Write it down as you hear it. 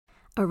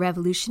a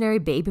revolutionary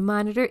baby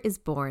monitor is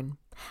born.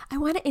 I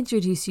want to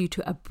introduce you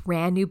to a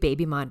brand new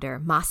baby monitor,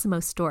 Massimo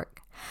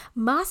Stork.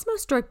 Massimo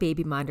Stork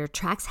Baby Monitor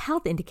tracks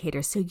health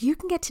indicators so you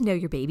can get to know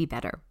your baby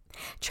better.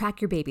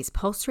 Track your baby's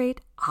pulse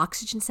rate,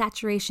 oxygen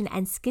saturation,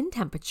 and skin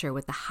temperature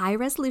with the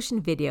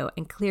high-resolution video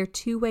and clear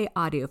two-way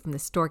audio from the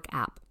Stork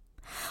app.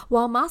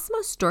 While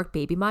Massimo Stork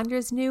Baby Monitor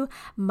is new,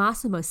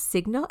 Massimo's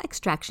signal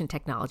extraction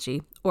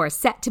technology, or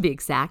SET to be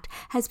exact,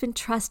 has been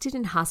trusted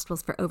in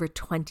hospitals for over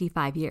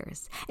 25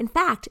 years. In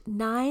fact,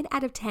 9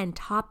 out of 10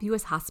 top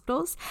U.S.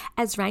 hospitals,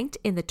 as ranked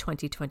in the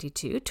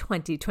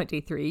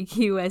 2022-2023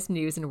 U.S.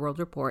 News & World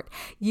Report,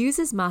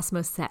 uses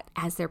Massimo SET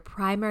as their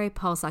primary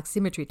pulse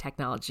oximetry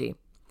technology.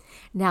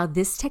 Now,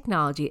 this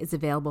technology is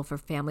available for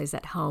families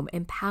at home,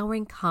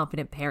 empowering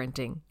confident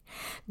parenting.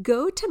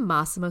 Go to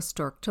Massimo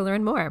Stork to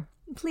learn more.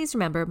 Please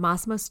remember,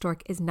 Massimo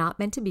Stork is not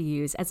meant to be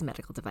used as a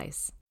medical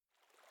device.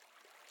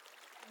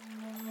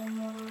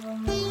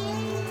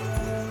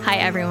 Hi,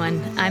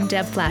 everyone. I'm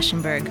Deb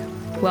Flashenberg.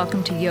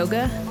 Welcome to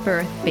Yoga,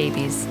 Birth,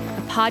 Babies,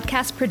 a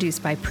podcast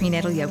produced by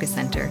Prenatal Yoga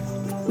Center.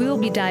 We will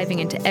be diving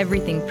into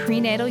everything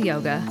prenatal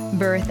yoga,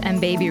 birth,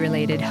 and baby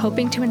related,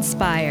 hoping to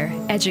inspire,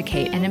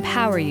 educate, and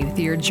empower you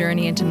through your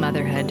journey into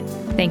motherhood.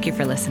 Thank you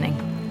for listening.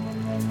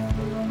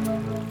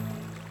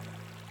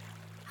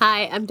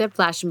 Hi, I'm Deb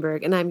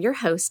Flashenberg, and I'm your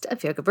host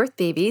of Yoga Birth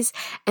Babies,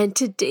 and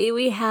today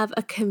we have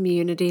a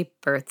community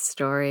birth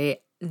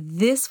story.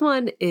 This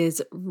one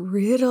is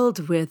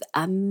riddled with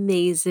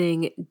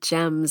amazing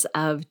gems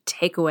of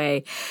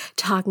takeaway,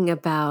 talking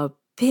about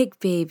big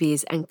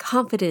babies and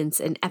confidence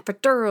and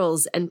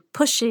epidurals and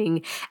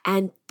pushing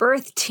and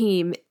birth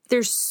team.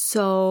 There's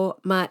so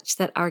much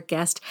that our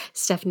guest,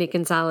 Stephanie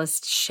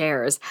Gonzalez,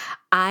 shares.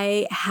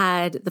 I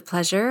had the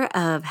pleasure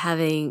of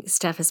having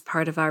Steph as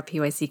part of our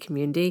PYC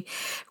community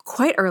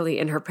quite early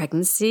in her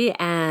pregnancy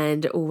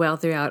and well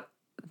throughout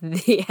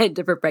the end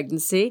of her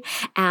pregnancy.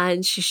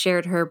 And she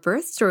shared her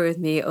birth story with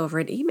me over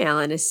an email.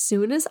 And as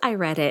soon as I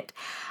read it,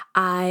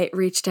 I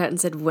reached out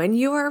and said, when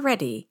you are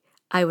ready,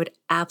 I would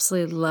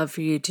absolutely love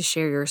for you to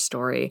share your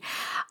story.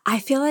 I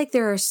feel like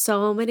there are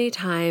so many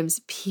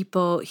times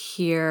people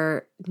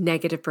hear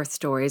negative birth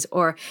stories,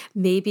 or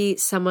maybe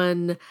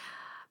someone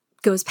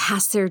goes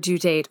past their due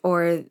date,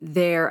 or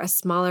they're a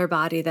smaller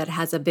body that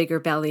has a bigger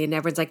belly, and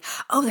everyone's like,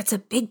 oh, that's a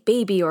big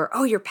baby, or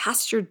oh, you're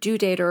past your due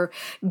date, or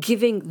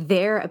giving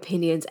their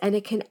opinions. And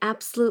it can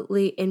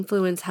absolutely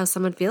influence how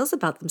someone feels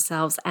about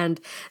themselves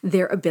and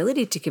their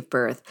ability to give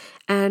birth.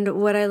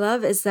 And what I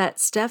love is that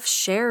Steph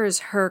shares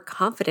her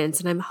confidence,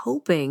 and I'm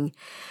hoping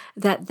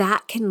that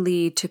that can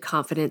lead to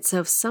confidence. So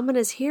if someone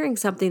is hearing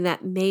something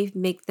that may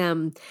make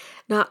them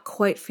not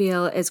quite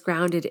feel as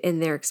grounded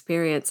in their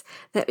experience,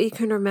 that we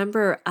can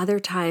remember other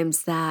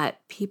times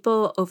that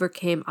people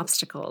overcame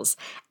obstacles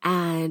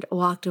and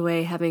walked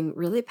away having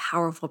really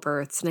powerful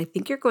births. And I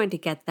think you're going to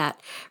get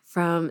that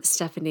from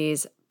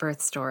Stephanie's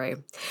birth story.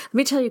 Let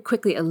me tell you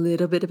quickly a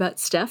little bit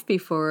about Steph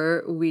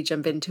before we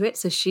jump into it.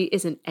 So she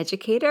is an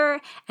educator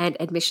and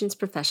admissions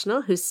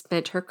professional who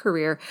spent her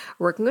career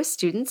working with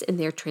students in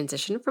their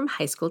transition from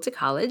high school to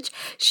college.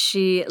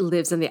 She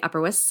lives on the Upper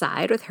West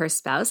Side with her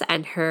spouse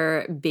and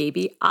her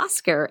baby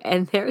Oscar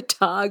and their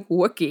dog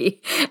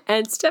Wookie.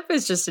 And Steph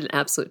is just an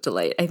absolute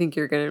delight. I think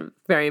you're going to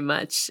very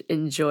much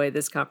enjoy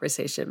this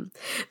conversation.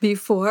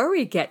 Before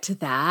we get to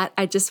that,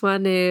 I just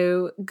want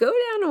to go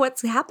down to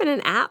what's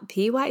happening at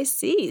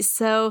PYC.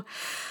 So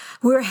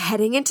we're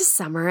heading into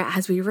summer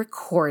as we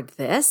record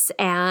this,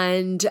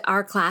 and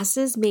our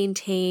classes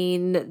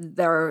maintain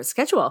their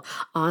schedule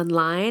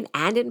online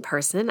and in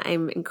person.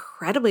 I'm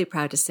incredibly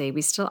proud to say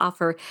we still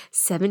offer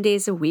 7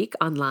 days a week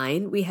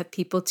online. We have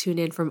people tune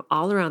in from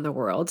all around the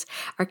world.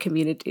 Our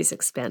community is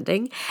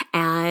expanding,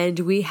 and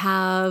we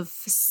have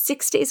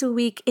 6 days a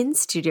week in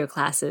studio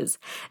classes.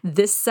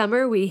 This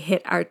summer, we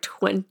hit our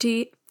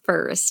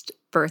 21st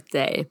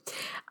birthday.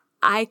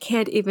 I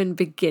can't even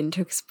begin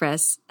to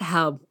express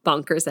how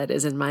bonkers that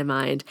is in my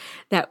mind,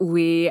 that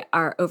we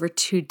are over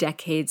 2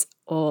 decades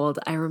old.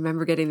 I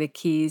remember getting the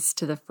keys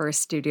to the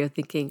first studio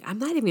thinking, I'm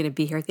not even going to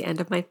be here at the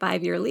end of my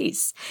 5-year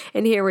lease.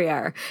 And here we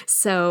are.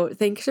 So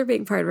thanks for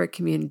being part of our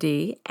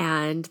community,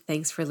 and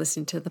thanks for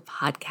listening to the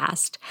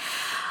podcast.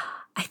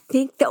 I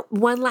think that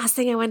one last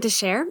thing I want to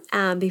share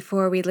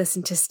before we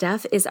listen to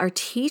Steph is our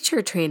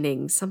teacher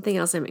training, something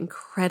else I'm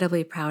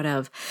incredibly proud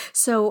of.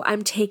 So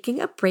I'm taking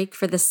a break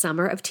for the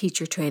summer of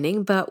teacher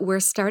training, but we're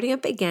starting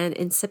up again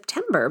in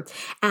September,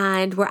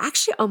 and we're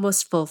actually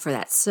almost full for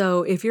that.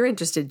 So if you're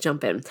interested,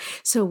 jump in.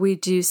 So we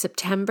do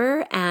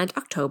September and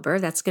October.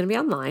 That's going to be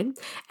online.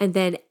 And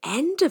then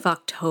end of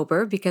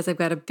October, because I've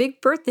got a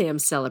big birthday I'm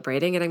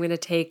celebrating, and I'm going to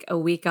take a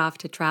week off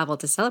to travel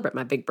to celebrate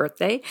my big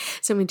birthday.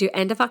 So I'm going to do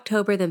end of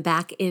October, then back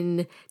back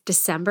in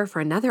December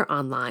for another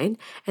online,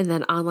 and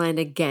then online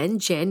again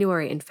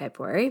January and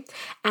February.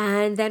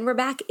 And then we're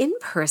back in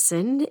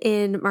person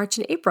in March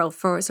and April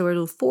so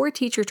we'll do 4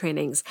 teacher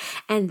trainings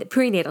and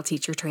prenatal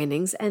teacher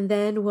trainings. And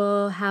then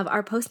we'll have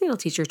our postnatal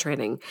teacher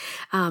training,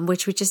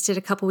 which we just did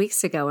a couple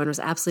weeks ago and was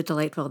absolutely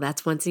delightful.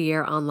 That's once a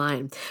year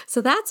online.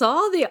 So that's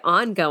all the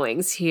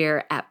ongoings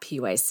here at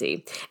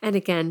PYC. And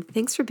again,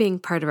 thanks for being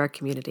part of our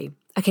community.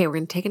 Okay, we're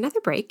going to take another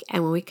break.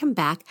 And when we come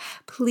back,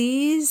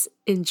 please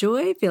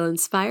feel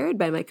inspired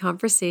by my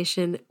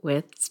conversation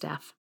with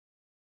Steph.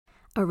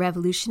 A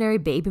revolutionary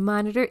baby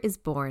monitor is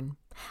born.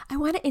 I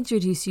want to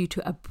introduce you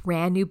to a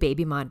brand new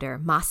baby monitor,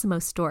 Massimo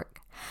Stork.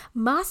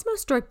 Massimo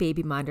Stork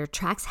Baby Monitor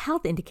tracks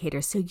health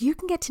indicators so you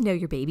can get to know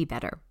your baby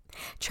better.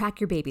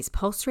 Track your baby's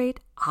pulse rate,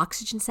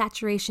 oxygen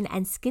saturation,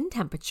 and skin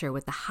temperature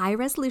with the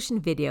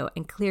high-resolution video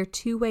and clear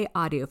two-way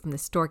audio from the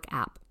Stork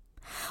app.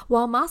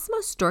 While Massimo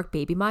Stork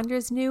Baby Monitor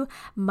is new,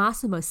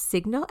 Massimo's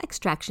signal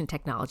extraction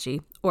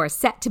technology, or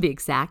SET to be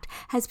exact,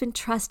 has been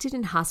trusted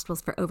in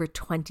hospitals for over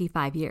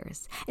 25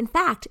 years. In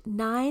fact,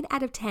 9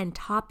 out of 10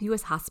 top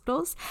U.S.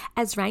 hospitals,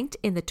 as ranked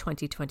in the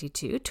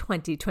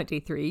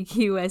 2022-2023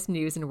 U.S.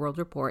 News and World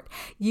Report,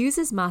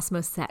 uses Massimo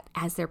SET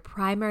as their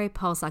primary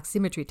pulse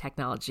oximetry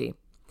technology.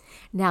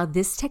 Now,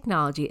 this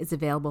technology is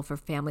available for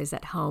families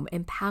at home,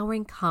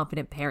 empowering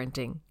confident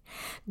parenting.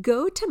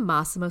 Go to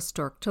Massimo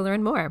Stork to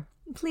learn more.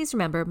 Please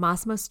remember,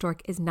 Massimo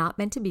Stork is not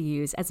meant to be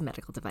used as a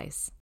medical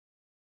device.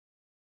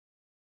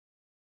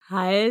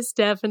 Hi,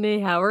 Stephanie.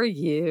 How are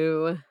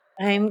you?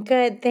 I'm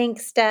good.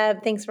 Thanks,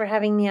 Deb. Thanks for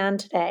having me on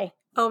today.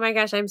 Oh my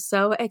gosh, I'm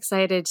so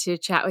excited to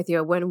chat with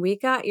you. When we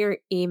got your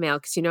email,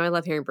 because I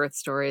love hearing birth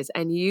stories,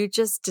 and you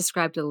just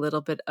described a little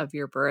bit of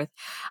your birth.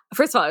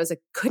 First of all, I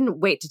couldn't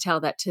wait to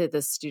tell that to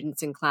the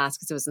students in class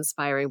because it was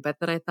inspiring. But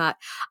then I thought,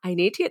 I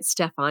need to get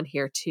Steph on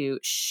here to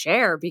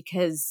share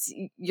because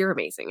you're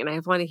amazing and I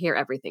want to hear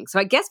everything. So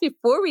I guess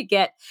before we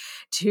get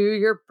to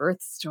your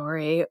birth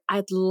story,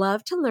 I'd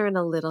love to learn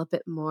a little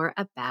bit more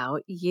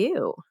about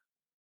you.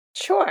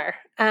 Sure.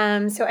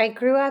 So I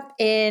grew up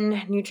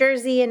in New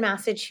Jersey and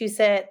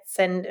Massachusetts,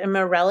 and I'm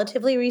a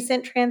relatively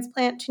recent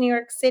transplant to New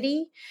York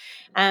City.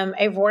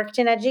 I've worked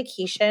in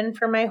education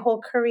for my whole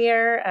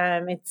career.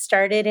 It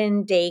started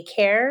in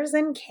daycares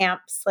and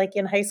camps, like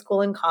in high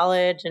school and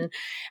college. And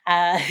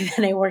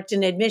then I worked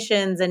in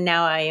admissions, and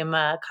now I am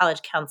a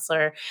college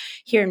counselor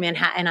here in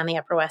Manhattan on the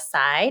Upper West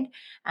Side.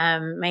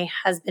 My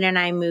husband and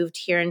I moved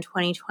here in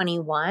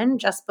 2021,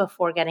 just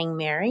before getting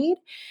married.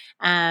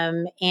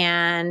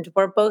 And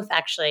we're both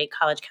actually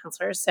college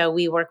counselors. So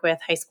we work with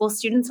high school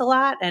students a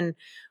lot, and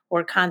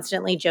we're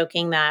constantly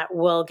joking that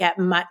we'll get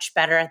much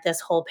better at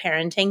this whole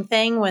parenting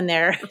thing when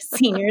they're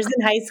seniors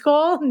in high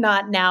school,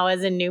 not now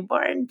as a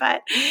newborn,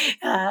 but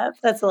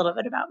that's a little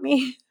bit about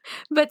me.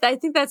 But I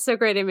think that's so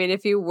great. I mean,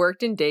 if you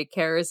worked in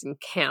daycares and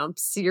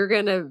camps, you're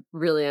going to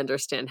really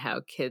understand how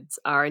kids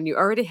are. And you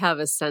already have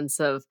a sense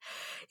of,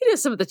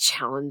 some of the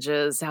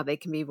challenges, how they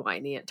can be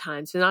whiny at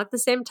times, but not at the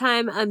same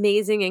time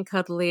amazing and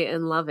cuddly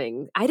and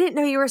loving. I didn't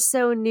know you were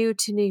so new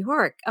to New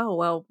York. Oh,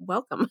 well,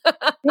 welcome.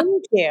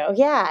 Thank you.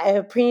 Yeah.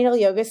 A prenatal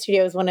yoga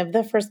studio is one of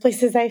the first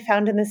places I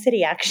found in the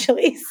city,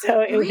 actually.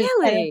 So it was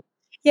really?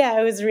 Yeah,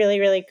 it was really,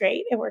 really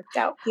great. It worked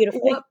out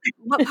beautifully.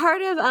 What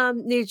part of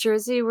New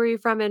Jersey were you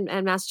from,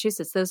 and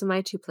Massachusetts? Those are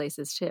my 2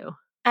 places too.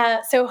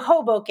 So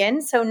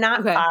Hoboken, so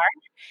not far.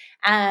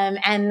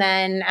 And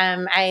then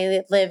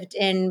I lived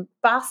in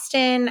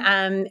Boston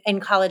in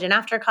college and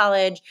after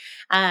college,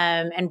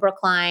 and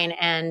Brookline,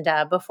 and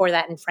before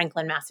that in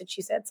Franklin,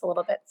 Massachusetts, a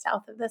little bit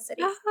south of the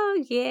city.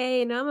 Oh,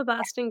 yay. I'm a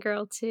Boston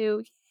girl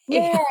too.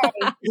 Yay.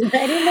 I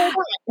didn't know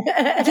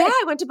that. Yeah,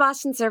 I went to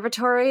Boston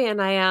Conservatory,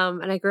 and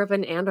I grew up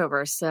in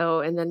Andover.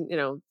 So, and then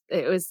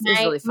it was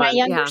really fun. My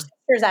younger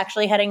sister's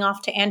actually heading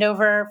off to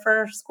Andover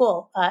for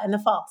school in the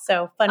fall.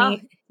 So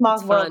funny,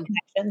 small world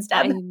connections.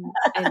 I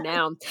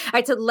know. All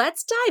right, so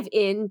let's dive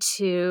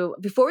into,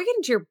 before we get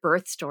into your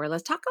birth story,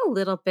 let's talk a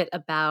little bit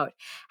about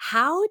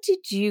how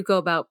did you go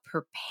about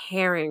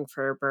preparing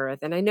for birth?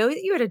 And I know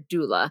that you had a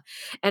doula,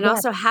 and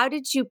also how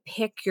did you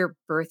pick your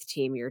birth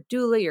team, your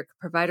doula, your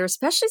provider,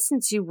 especially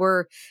since you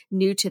were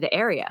new to the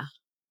area?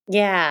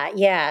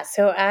 Yeah.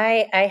 So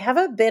I have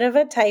a bit of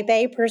a type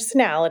A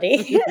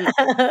personality.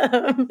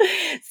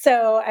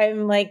 So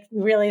I'm like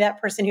really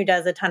that person who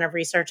does a ton of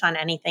research on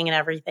anything and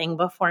everything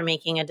before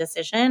making a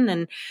decision.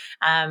 And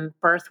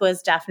birth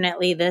was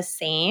definitely the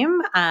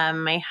same.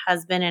 My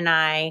husband and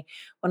I,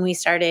 when we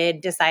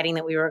started deciding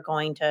that we were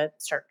going to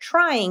start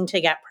trying to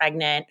get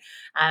pregnant,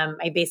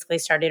 I basically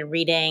started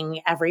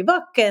reading every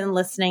book and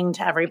listening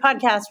to every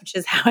podcast, which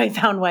is how I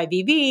found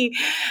YBB.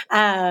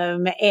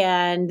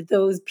 And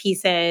those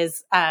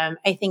pieces,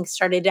 I think,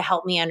 started to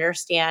help me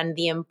understand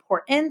the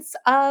importance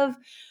of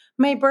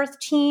my birth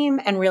team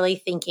and really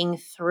thinking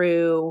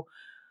through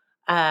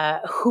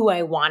who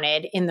I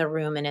wanted in the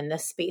room and in the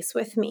space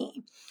with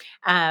me.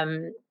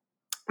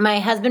 my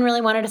husband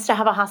really wanted us to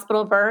have a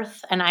hospital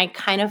birth, and I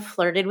kind of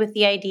flirted with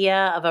the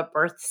idea of a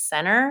birth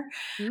center,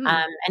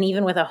 Mm. and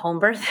even with a home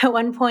birth at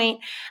one point.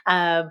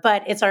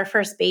 But it's our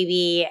first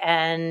baby,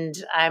 and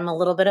I'm a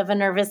little bit of a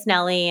nervous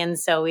Nelly, and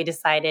so we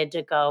decided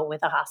to go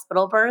with a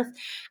hospital birth.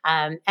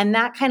 And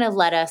that kind of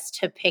led us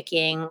to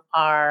picking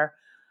our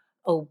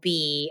OB.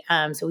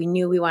 So we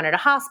knew we wanted a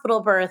hospital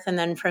birth. And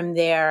then from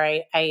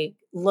there, I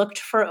looked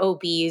for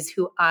OBs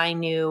who I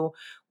knew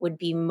would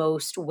be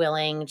most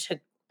willing to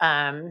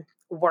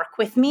work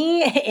with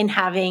me in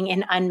having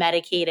an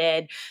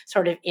unmedicated,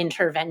 sort of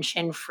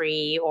intervention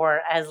free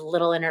or as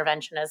little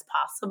intervention as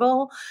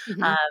possible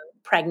Hmm. um,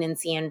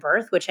 pregnancy and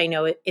birth, which I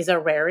know is a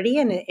rarity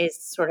and it is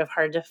sort of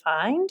hard to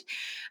find.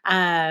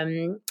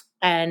 Um,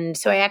 and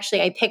so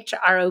I picked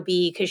ROB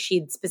because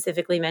she'd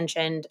specifically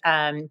mentioned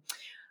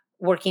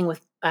working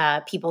with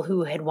people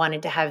who had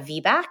wanted to have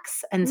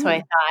VBACs. And so I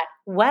Mm. thought,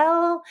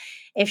 well,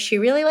 if she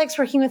really likes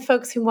working with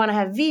folks who want to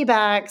have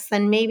VBACs,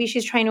 then maybe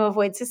she's trying to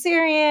avoid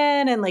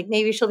cesarean and like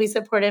maybe she'll be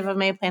supportive of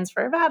my plans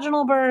for a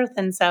vaginal birth.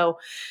 And so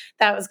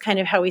that was kind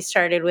of how we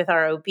started with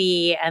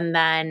ROB. And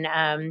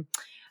then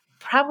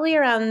probably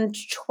around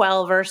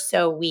 12 or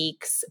so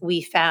weeks,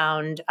 we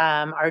found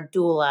our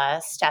doula,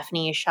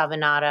 Stephanie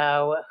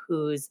Shavanato,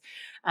 who's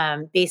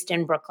based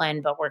in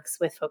Brooklyn, but works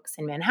with folks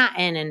in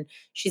Manhattan. And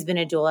she's been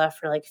a doula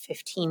for like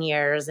 15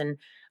 years. And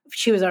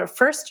she was our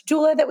first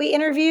doula that we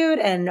interviewed.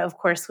 And of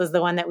course, was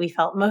the one that we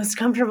felt most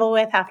comfortable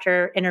with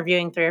after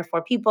interviewing 3 or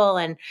 4 people.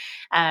 And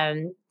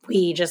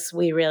we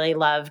really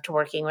loved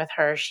working with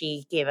her.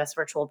 She gave us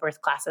virtual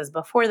birth classes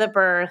before the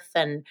birth.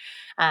 And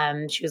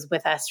she was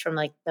with us from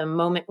like the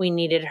moment we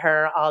needed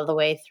her all the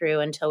way through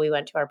until we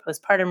went to our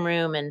postpartum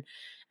room. And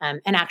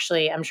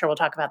actually, I'm sure we'll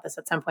talk about this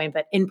at some point,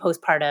 but in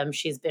postpartum,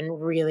 she's been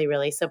really,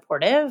 really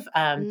supportive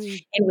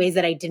Mm. in ways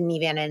that I didn't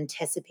even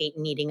anticipate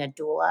needing a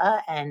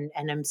doula. And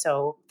I'm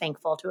so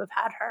thankful to have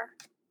had her.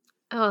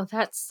 Oh,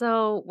 that's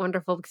so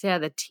wonderful because yeah,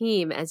 the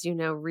team, as you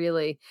know,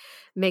 really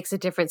makes a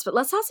difference. But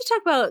let's also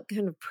talk about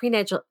kind of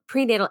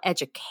prenatal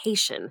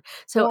education.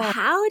 So, Yeah.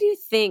 how do you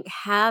think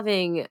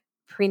having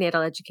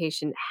prenatal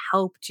education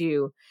helped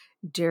you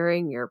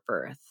during your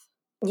birth?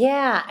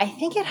 Yeah, I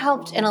think it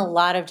helped in a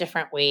lot of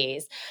different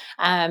ways.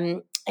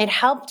 It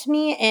helped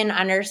me in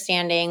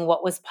understanding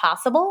what was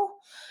possible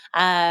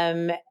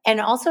and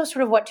also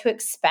sort of what to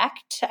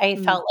expect. I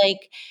Mm. felt like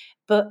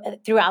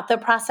but throughout the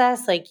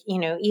process, like,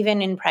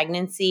 even in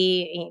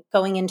pregnancy,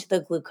 going into the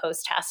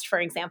glucose test, for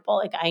example,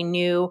 like I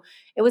knew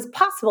it was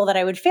possible that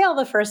I would fail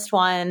the first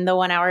one, the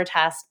 1 hour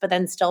test, but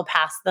then still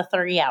pass the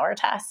 30-hour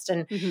test. Hmm.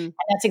 And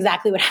that's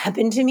exactly what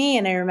happened to me.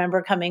 And I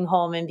remember coming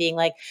home and being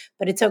like,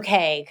 but it's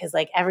okay because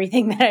like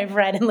everything that I've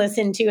read and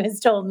listened to has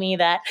told me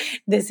that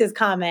this is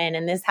common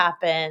and this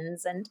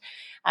happens. And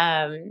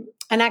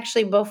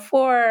actually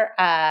before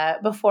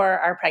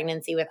our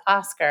pregnancy with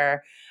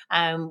Oscar,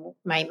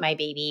 my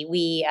baby,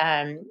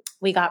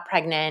 we got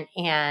pregnant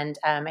and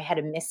I had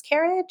a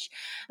miscarriage.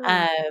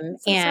 Oh,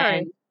 so And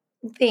sorry.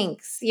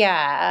 thanks.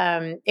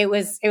 Yeah. It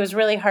was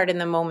really hard in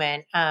the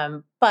moment.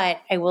 But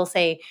I will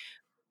say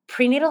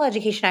prenatal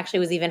education actually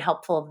was even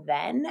helpful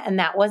then. And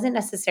that wasn't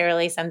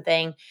necessarily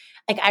something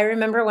like I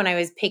remember when I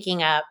was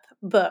picking up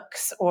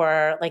books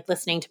or like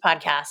listening to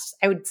podcasts,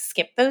 I would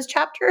skip those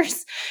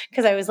chapters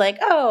because I was like,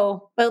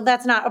 oh, well,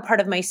 that's not a part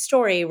of my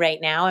story right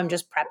now. I'm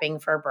just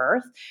prepping for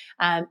birth.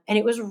 And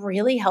it was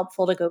really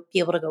helpful to be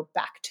able to go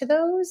back to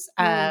those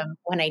Mm.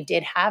 when I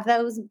did have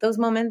those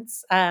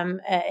moments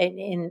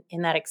in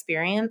that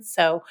experience.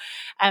 So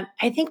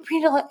I think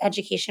prenatal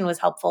education was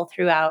helpful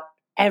throughout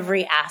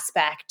every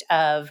aspect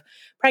of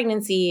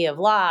pregnancy, of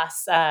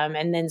loss,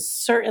 and then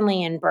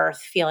certainly in birth,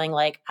 feeling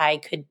like I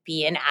could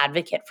be an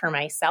advocate for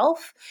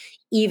myself,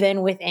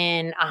 even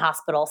within a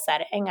hospital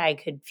setting. I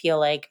could feel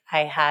like I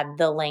had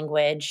the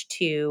language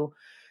to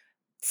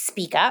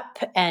speak up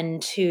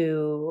and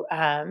to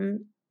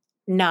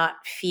not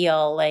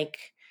feel like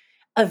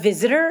a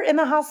visitor in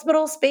the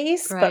hospital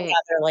space, but Right.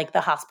 rather like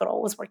the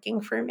hospital was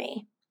working for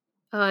me.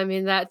 Oh, I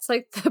mean, that's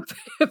like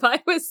if I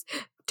was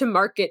to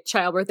market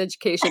childbirth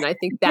education, I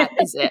think that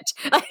is it.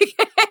 Like,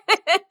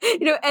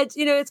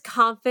 it's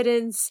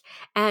confidence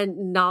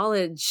and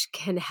knowledge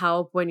can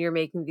help when you're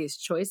making these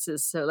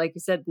choices. So, like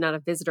you said, not a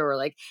visitor or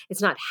like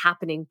it's not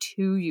happening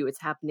to you,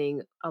 it's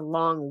happening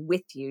along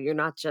with you. You're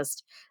not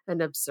just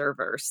an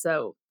observer.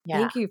 So, Yeah.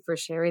 thank you for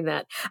sharing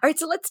that. All right,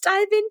 so let's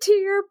dive into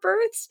your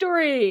birth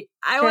story.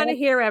 I Sure. want to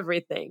hear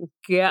everything.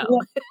 Go. Yeah.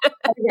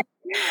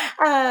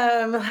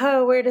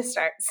 Okay. Where to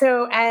start?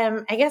 So,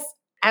 I guess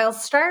I'll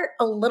start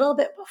a little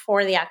bit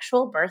before the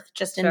actual birth,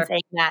 just in Sure.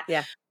 saying that,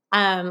 Yeah.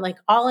 like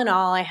all in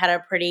all, I had a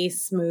pretty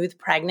smooth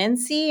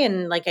pregnancy,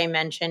 and like I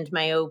mentioned,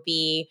 my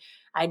OB,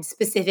 I'd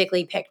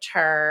specifically picked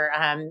her,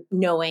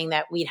 knowing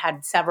that we'd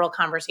had several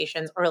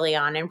conversations early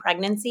on in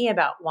pregnancy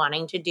about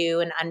wanting to do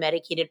an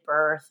unmedicated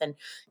birth and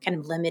kind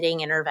of limiting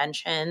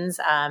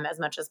interventions as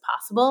much as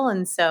possible,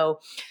 and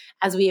so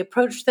as we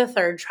approached the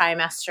third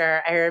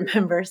trimester, I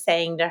remember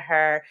saying to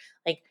her,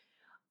 like,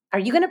 are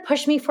you going to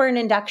push me for an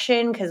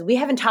induction? Because we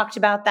haven't talked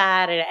about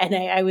that. And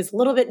I was a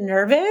little bit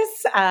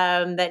nervous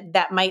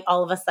that might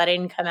all of a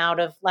sudden come out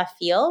of left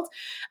field.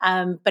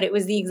 But it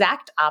was the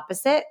exact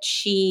opposite.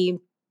 She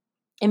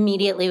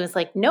immediately was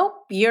like, nope,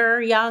 you're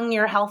young,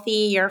 you're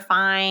healthy, you're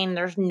fine.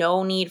 There's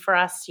no need for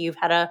us. You've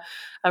had a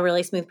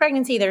really smooth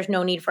pregnancy. There's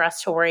no need for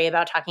us to worry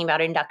about talking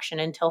about induction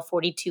until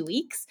 42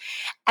 weeks.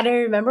 And I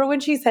remember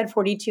when she said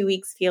 42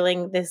 weeks,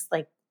 feeling this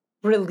like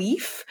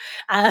relief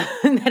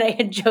that I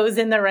had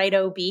chosen the right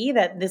OB,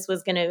 that this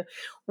was going to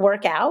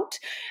work out.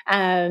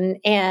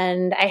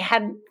 And I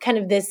had kind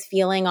of this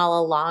feeling all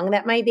along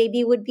that my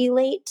baby would be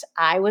late.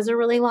 I was a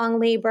really long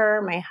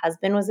labor. My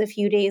husband was a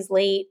few days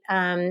late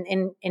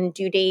in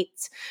due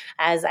dates,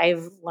 as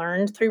I've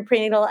learned through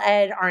prenatal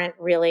ed, aren't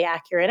really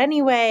accurate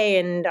anyway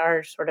and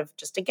are sort of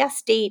just a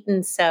guess date.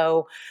 And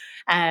so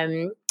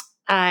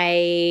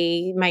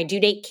my due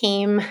date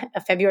came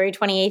February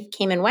 28th,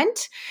 came and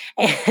went,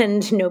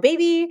 and no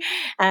baby.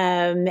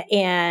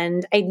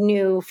 And I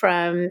knew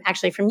from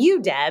you,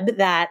 Deb,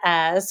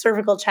 that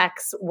cervical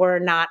checks were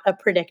not a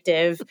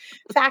predictive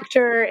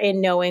factor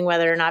in knowing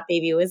whether or not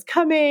baby was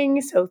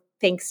coming. So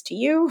thanks to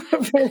you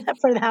for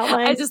that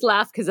one. I just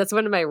laugh because that's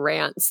one of my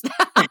rants.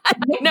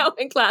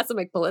 In class, I'm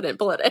like, pull it in.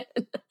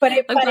 But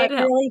it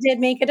really did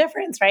make a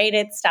difference, right?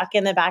 It stuck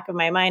in the back of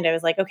my mind. I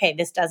was like, okay,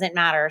 this doesn't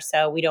matter,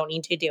 so we don't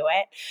need to do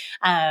it.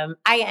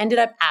 I ended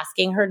up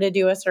asking her to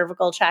do a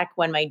cervical check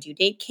when my due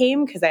date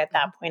came, because at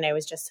that point I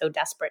was just so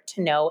desperate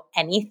to know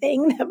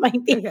anything that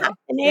might be happening.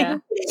 Yeah.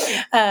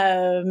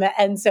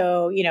 And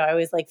so, I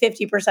was like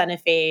 50%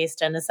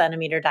 effaced and a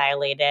centimeter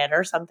dilated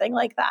or something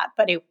like that,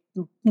 but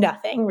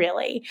nothing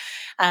really.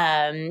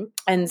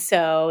 And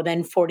so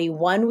then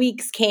 41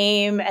 weeks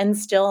came and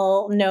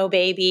still no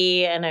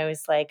baby. And I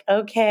was like,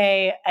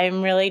 okay,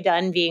 I'm really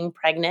done being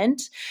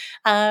pregnant.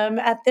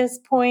 At this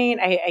point,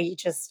 I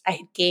had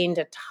gained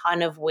a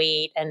ton of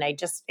weight and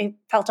it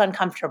felt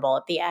uncomfortable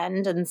at the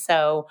end. And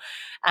so,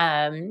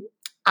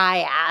 I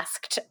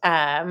asked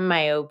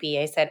my OB,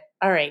 I said,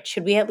 all right,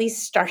 should we at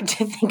least start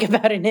to think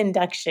about an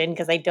induction?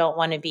 Because I don't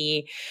want to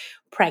be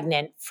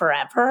pregnant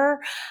forever.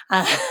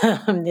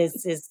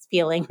 This is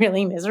feeling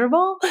really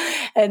miserable.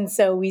 And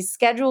so we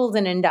scheduled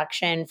an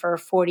induction for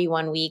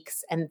 41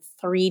 weeks and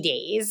 3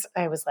 days.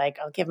 I was like,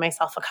 I'll give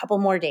myself a couple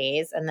more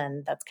days, and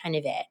then that's kind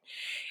of it.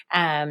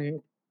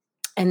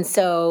 And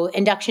so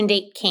induction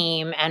date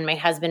came, and my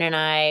husband and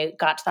I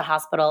got to the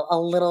hospital a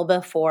little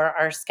before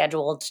our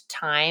scheduled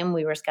time.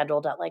 We were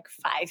scheduled at like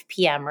 5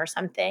 p.m. or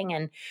something.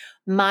 And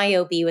my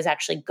OB was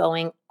actually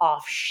going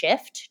off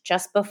shift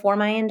just before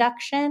my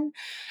induction.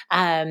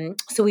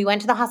 So we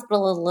went to the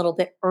hospital a little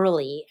bit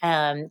early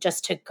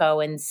just to go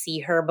and see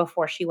her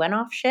before she went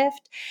off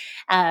shift.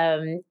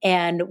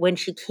 And when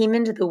she came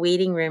into the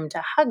waiting room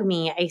to hug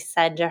me, I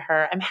said to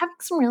her, I'm having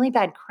some really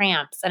bad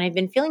cramps and I've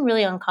been feeling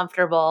really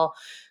uncomfortable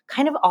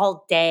kind of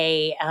all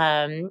day.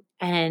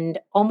 And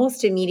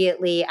almost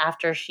immediately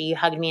after she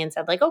hugged me and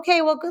said like,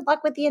 okay, well, good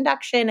luck with the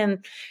induction,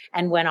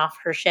 and went off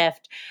her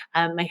shift,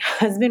 my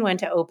husband went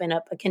to open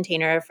up a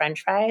container of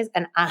French fries,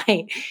 and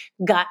I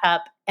got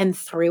up and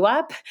threw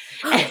up.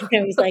 And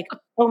I was like,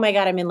 oh my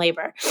God, I'm in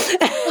labor.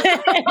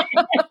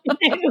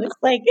 It was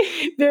like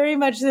very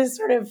much this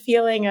sort of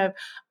feeling of,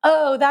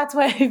 oh, that's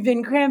why I've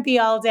been crampy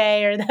all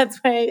day, or that's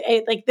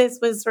why this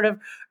was sort of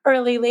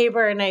early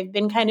labor and I've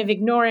been kind of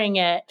ignoring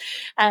it.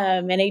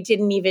 And I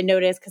didn't even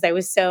notice because I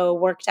was so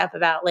worked up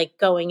about like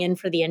going in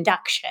for the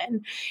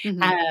induction.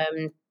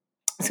 Mm-hmm.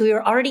 So we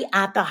were already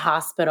at the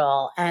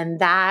hospital, and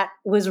that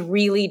was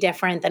really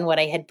different than what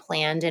I had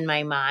planned in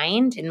my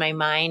mind. In my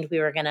mind, we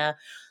were going to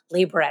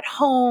labor at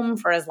home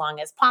for as long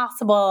as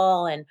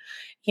possible. And,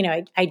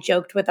 I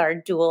joked with our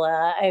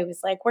doula. I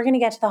was like, we're going to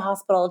get to the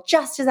hospital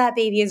just as that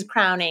baby is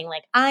crowning.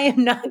 Like, I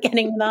am not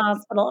getting to the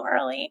hospital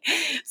early.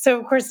 So,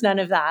 of course, none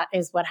of that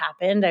is what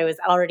happened. I was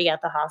already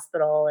at the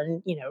hospital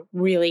and,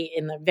 really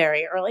in the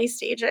very early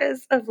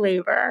stages of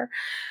labor.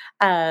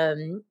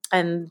 And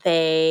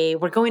they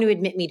were going to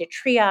admit me to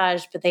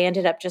triage, but they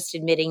ended up just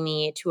admitting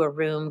me to a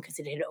room because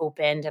it had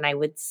opened and I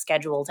was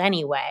scheduled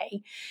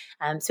anyway.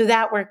 So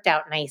that worked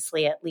out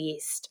nicely, at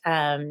least.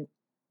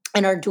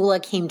 And our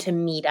doula came to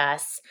meet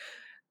us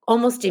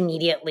almost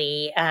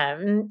immediately.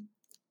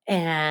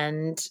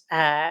 And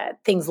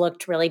things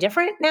looked really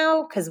different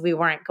now because we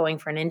weren't going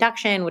for an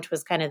induction, which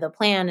was kind of the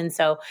plan. And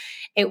so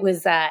it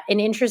was an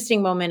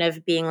interesting moment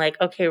of being like,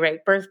 okay,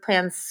 right, birth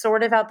plan's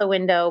sort of out the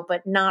window,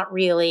 but not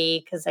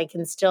really, because I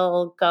can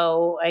still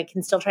try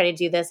to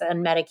do this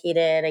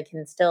unmedicated. I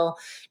can still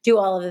do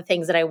all of the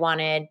things that I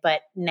wanted,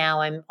 but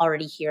now I'm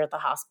already here at the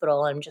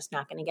hospital. I'm just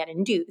not going to get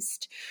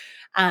induced.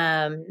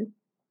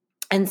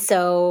 And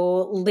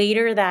so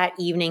later that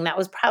evening, that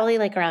was probably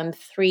like around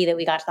 3 that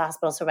we got to the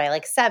hospital. So by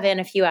like 7,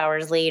 a few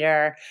hours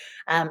later,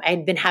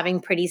 I'd been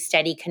having pretty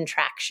steady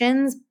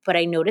contractions, but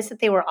I noticed that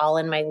they were all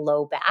in my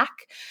low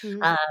back,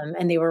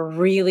 and they were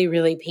really,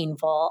 really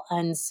painful.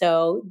 And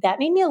so that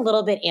made me a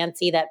little bit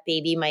antsy that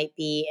baby might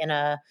be in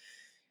a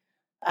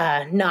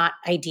not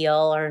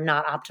ideal or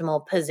not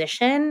optimal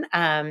position.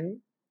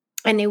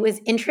 And it was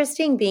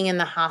interesting being in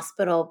the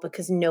hospital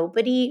because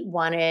nobody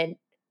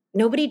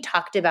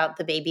talked about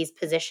the baby's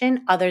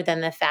position other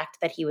than the fact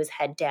that he was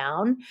head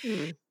down.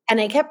 Mm. And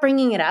I kept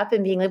bringing it up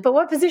and being like, but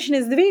what position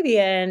is the baby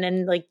in?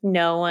 And like,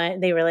 no one,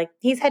 they were like,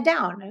 he's head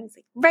down. I was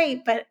like,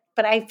 right. But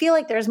I feel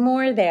like there's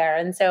more there.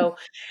 And so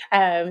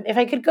if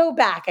I could go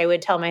back, I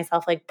would tell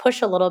myself like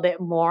push a little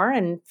bit more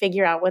and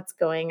figure out what's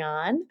going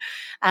on.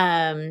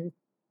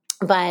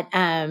 But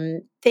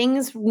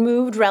things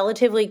moved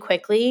relatively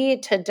quickly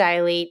to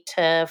dilate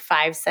to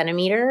 5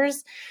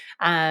 centimeters,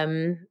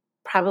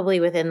 probably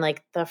within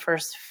like the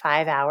first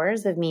 5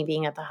 hours of me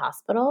being at the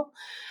hospital.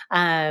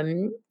 Our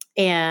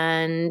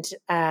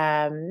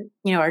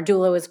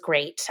doula was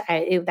great.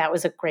 That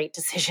was a great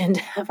decision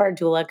to have our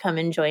doula come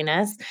and join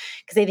us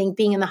because I think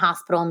being in the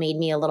hospital made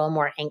me a little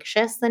more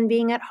anxious than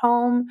being at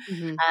home.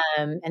 Mm-hmm.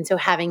 And so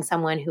having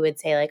someone who would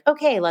say like,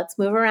 okay, let's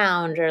move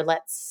around or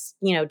let's,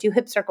 do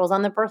hip circles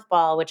on the birth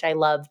ball, which I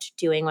loved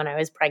doing when I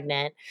was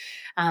pregnant.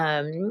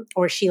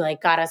 Or she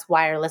like got us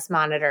wireless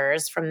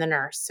monitors from the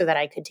nurse so that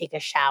I could take a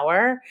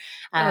shower.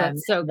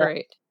 That's so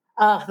great.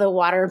 The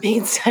water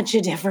made such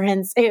a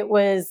difference. It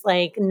was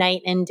like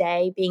night and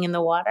day being in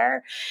the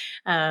water.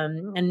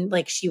 And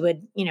like she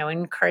would,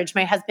 encourage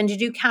my husband to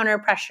do counter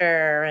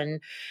pressure. And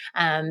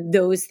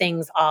those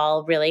things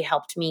all really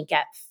helped me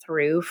get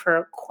through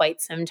for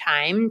quite some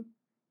time.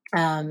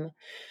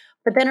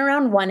 But then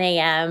around 1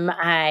 a.m.,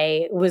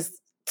 I was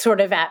sort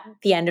of at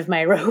the end of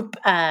my rope.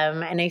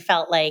 And I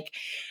felt like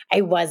I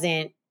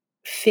wasn't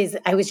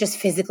I was just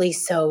physically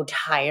so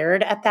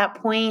tired at that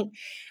point.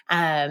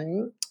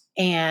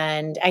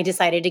 And I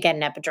decided to get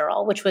an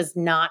epidural, which was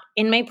not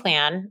in my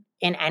plan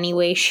in any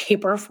way,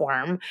 shape, or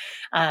form.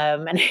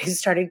 And I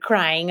started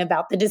crying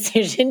about the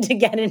decision to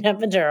get an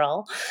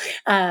epidural.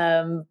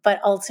 But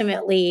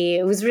ultimately,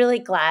 I was really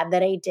glad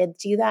that I did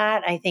do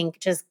that. I think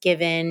just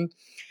given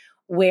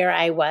where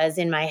I was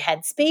in my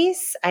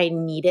headspace, I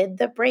needed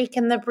the break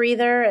and the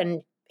breather,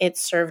 and it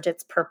served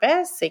its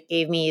purpose. It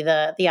gave me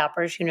the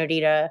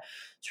opportunity to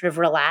sort of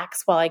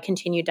relax while I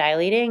continued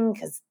dilating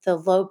because the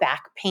low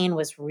back pain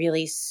was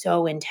really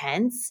so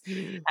intense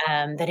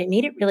that it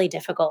made it really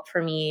difficult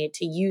for me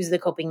to use the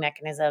coping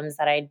mechanisms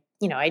that I'd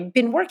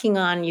been working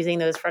on using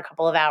those for a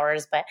couple of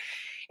hours, but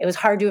it was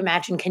hard to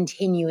imagine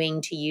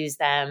continuing to use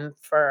them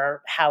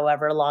for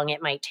however long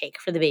it might take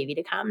for the baby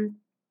to come.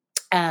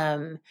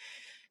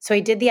 So I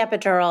did the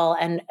epidural.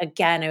 And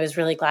again, I was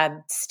really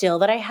glad still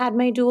that I had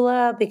my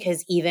doula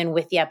because even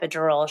with the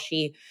epidural,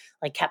 she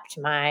like kept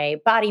my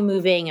body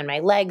moving and my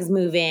legs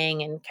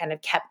moving and kind of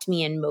kept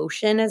me in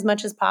motion as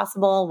much as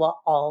possible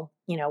while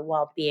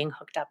being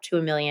hooked up to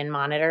a million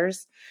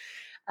monitors.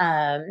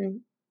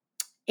 And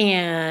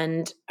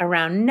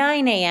around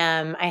 9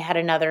 a.m., I had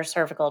another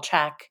cervical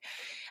check.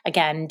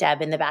 Again,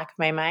 Deb in the back of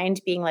my mind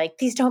being like,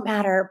 these don't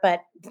matter.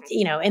 But,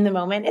 in the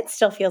moment, it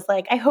still feels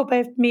like, I hope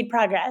I've made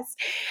progress.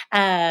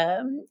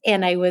 And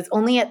I was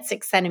only at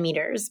 6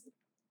 centimeters.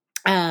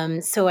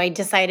 So I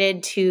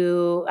decided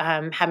to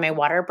have my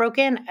water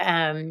broken.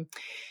 And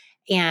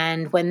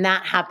when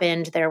that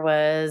happened, there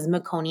was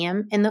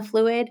meconium in the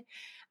fluid.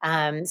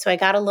 So I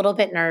got a little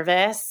bit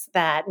nervous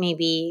that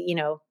maybe,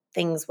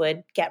 things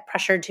would get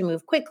pressured to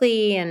move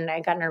quickly. And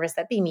I got nervous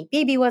that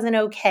baby wasn't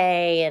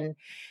okay. And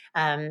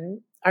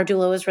our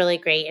doula was really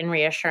great in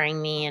reassuring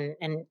me and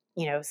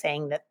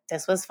saying that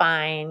this was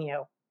fine.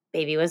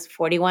 Baby was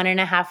 41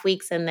 and a half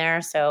weeks in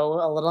there. So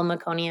a little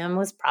meconium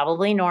was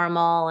probably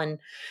normal. And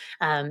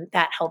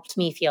that helped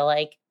me feel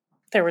like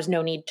there was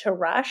no need to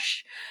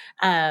rush.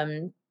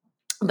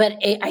 But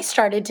I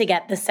started to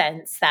get the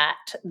sense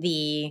that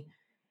the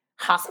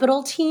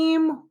hospital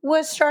team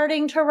was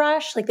starting to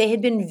rush. Like they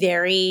had been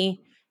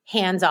very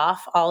hands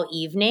off all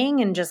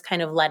evening and just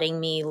kind of letting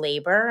me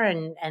labor.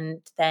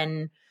 And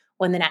then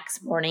when the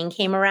next morning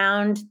came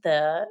around,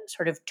 the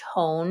sort of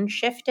tone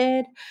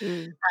shifted.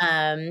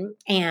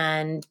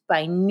 And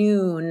by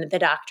noon, the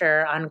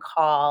doctor on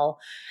call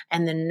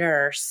and the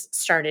nurse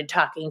started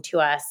talking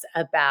to us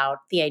about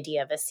the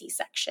idea of a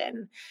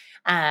C-section.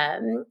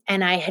 And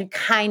I had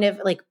kind of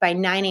like by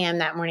 9 a.m.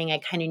 that morning, I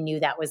kind of knew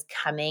that was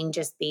coming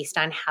just based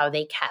on how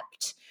they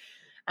kept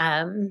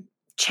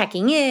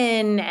checking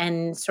in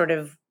and sort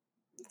of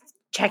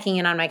checking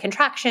in on my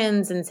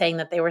contractions and saying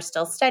that they were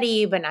still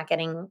steady, but not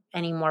getting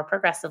any more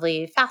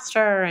progressively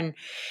faster. And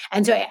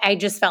so I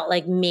just felt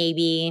like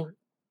maybe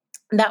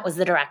that was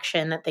the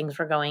direction that things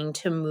were going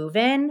to move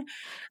in.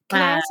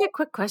 Can I ask you a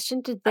quick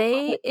question? Did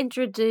they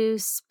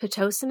introduce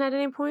Pitocin at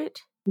any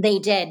point? They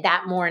did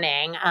that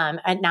morning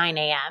at 9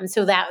 a.m.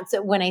 So that's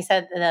when I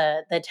said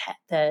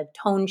the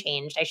tone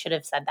changed. I should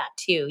have said that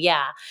too.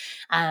 Yeah.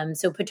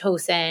 So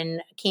Pitocin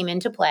came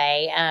into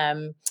play.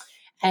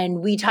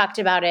 And we talked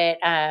about it.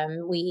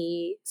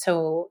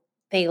 So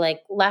they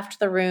like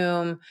left the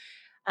room.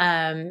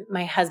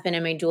 My husband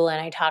and my doula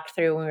and I talked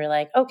through and we were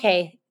like,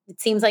 okay, it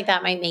seems like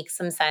that might make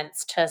some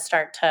sense to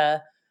start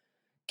to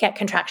get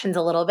contractions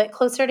a little bit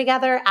closer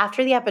together.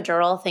 After the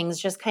epidural, things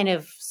just kind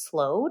of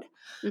slowed.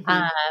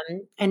 Mm-hmm.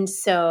 And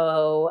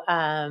so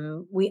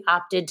we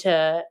opted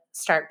to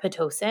start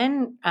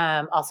Pitocin,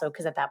 also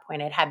because at that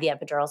point I'd had the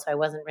epidural, so I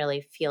wasn't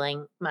really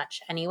feeling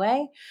much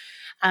anyway.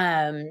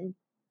 Um,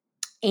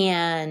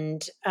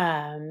 and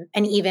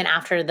even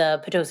after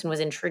the Pitocin was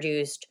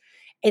introduced,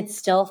 it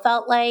still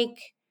felt like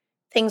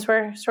things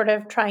were sort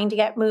of trying to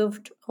get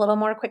moved a little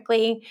more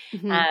quickly.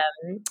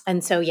 Mm-hmm.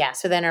 And so, yeah,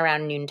 so then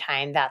around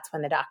noontime, that's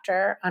when the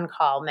doctor on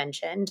call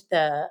mentioned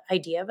the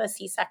idea of a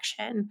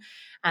C-section.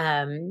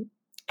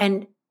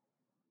 And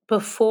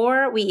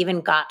before we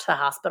even got to the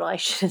hospital, I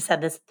should have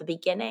said this at the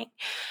beginning,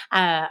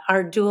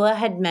 our doula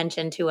had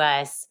mentioned to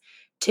us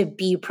to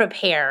be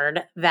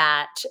prepared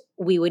that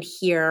we would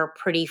hear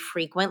pretty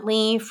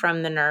frequently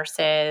from the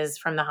nurses,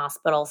 from the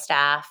hospital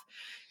staff,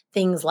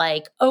 things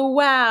like, oh,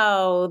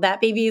 wow, that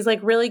baby is like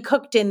really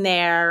cooked in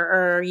there.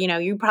 Or,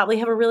 you probably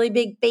have a really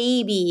big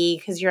baby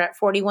because you're at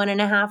 41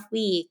 and a half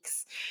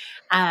weeks.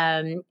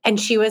 And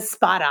she was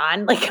spot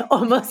on. Like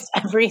almost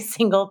every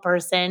single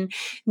person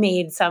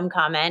made some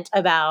comment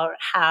about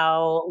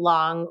how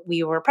long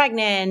we were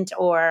pregnant,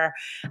 or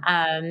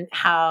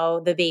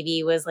how the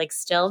baby was like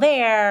still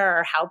there,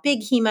 or how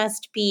big he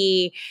must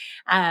be.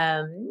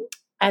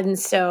 And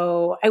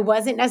so I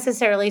wasn't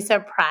necessarily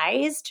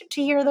surprised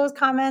to hear those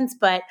comments,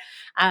 but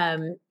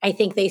I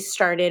think they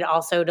started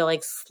also to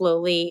like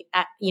slowly,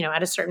 at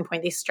a certain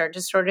point, they start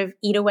to sort of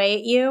eat away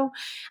at you.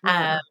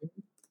 Yeah.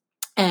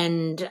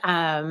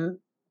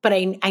 But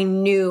I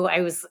knew,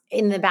 I was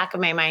in the back of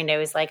my mind, I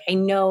was like, I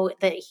know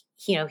that,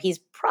 he's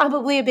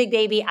probably a big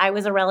baby. I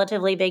was a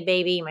relatively big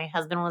baby. My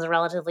husband was a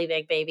relatively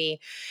big baby.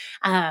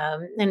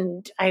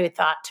 And I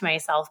thought to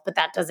myself, but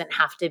that doesn't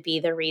have to be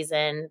the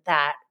reason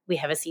that we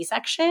have a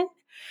C-section.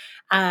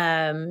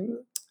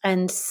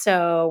 And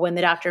so when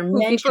the doctor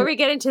mentioned— Before we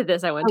get into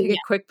this, I want to take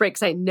a quick break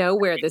because I know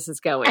where this is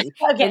going.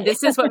 Okay. And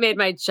this is what made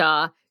my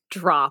jaw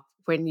drop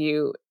when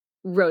you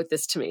wrote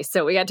this to me.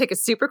 So we got to take a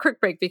super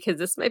quick break because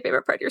this is my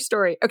favorite part of your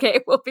story. Okay,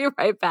 we'll be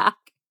right back.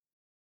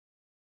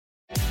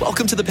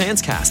 Welcome to the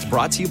Pants Cast,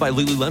 brought to you by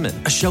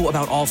Lululemon, a show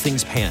about all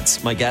things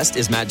pants. My guest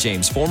is Matt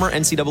James, former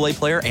NCAA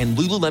player and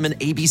Lululemon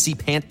ABC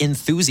pant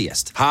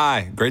enthusiast.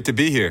 Hi, great to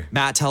be here.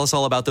 Matt, tell us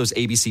all about those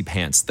ABC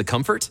pants. The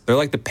comfort? They're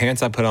like the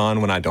pants I put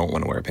on when I don't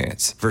want to wear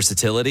pants.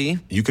 Versatility?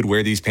 You could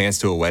wear these pants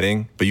to a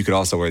wedding, but you could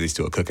also wear these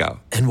to a cookout.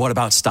 And what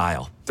about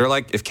style? They're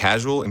like if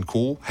casual and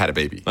cool had a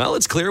baby. Well,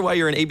 it's clear why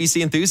you're an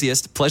ABC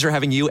enthusiast. Pleasure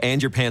having you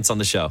and your pants on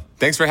the show.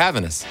 Thanks for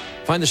having us.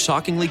 Find the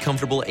shockingly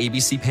comfortable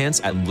ABC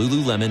pants at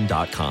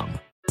Lululemon.com.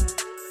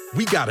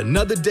 We got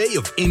another day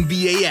of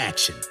NBA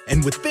action.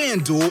 And with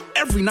FanDuel,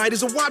 every night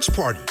is a watch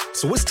party.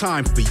 So it's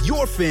time for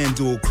your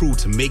FanDuel crew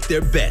to make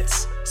their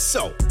bets.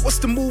 So, what's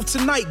the move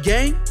tonight,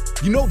 gang?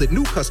 You know that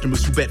new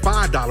customers who bet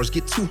 $5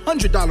 get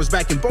 $200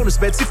 back in bonus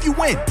bets if you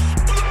win.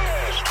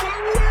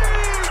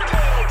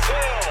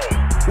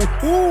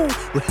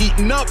 Woohoo! We're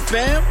heating up,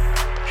 fam.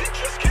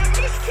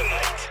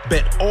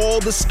 Bet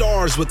all the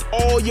stars with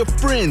all your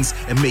friends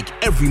and make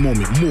every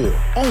moment more.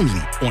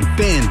 Only on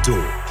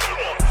FanDuel.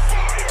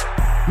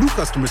 New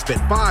customers bet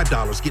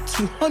 $5 get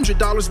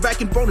 $200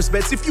 back in bonus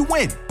bets if you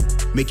win.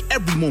 Make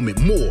every moment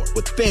more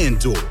with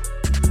FanDuel.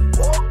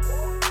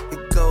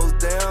 It goes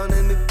down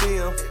in the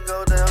DM.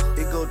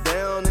 It go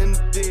down in the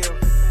DM.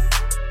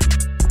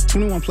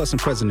 21 plus and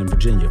present in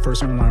Virginia.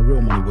 First online real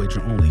money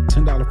wager only.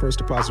 $10 first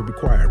deposit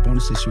required.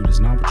 Bonus issued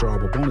is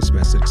non-withdrawable bonus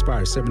vest that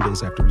expires 7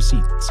 days after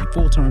receipt. See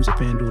full terms at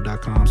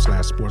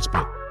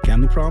FanDuel.com/sportsbook.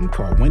 Gambling problem?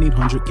 Call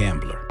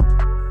 1-800-GAMBLER.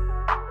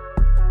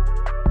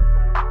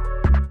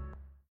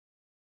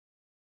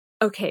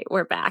 Okay,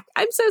 we're back.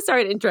 I'm so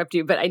sorry to interrupt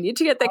you, but I need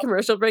to get that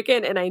commercial break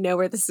in, and I know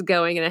where this is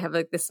going, and I have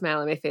like this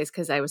smile on my face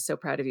because I was so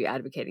proud of you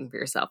advocating for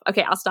yourself.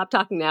 Okay, I'll stop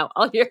talking now.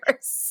 All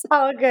yours.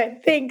 Oh,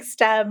 good. Thanks,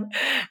 Deb.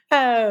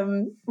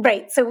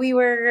 Right. So we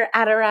were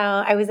at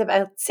around, I was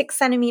about 6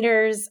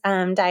 centimeters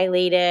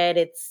dilated.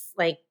 It's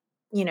like,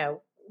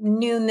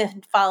 noon the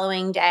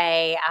following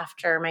day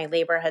after my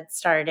labor had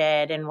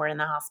started, and we're in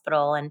the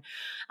hospital, and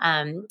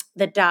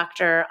the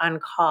doctor on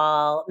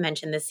call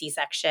mentioned the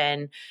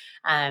C-section.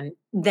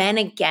 Then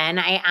again,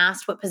 I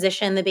asked what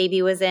position the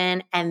baby was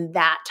in, and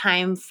that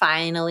time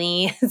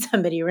finally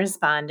somebody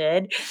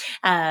responded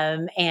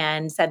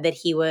and said that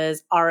he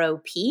was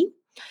ROP.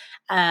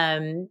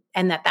 And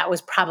that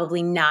was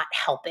probably not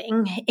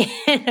helping.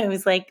 And I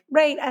was like,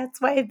 right, that's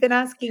why I've been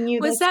asking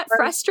you. Was that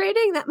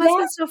frustrating? That must have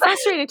been so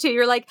frustrating too.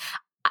 You're like,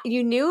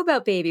 you knew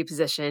about baby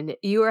position,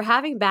 you were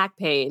having back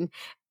pain,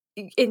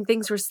 and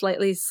things were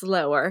slightly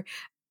slower.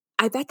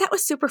 I bet that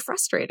was super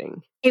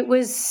frustrating. It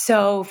was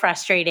so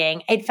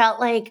frustrating. It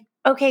felt like,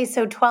 okay,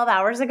 so 12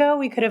 hours ago,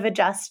 we could have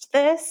addressed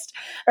this,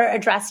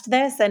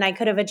 and I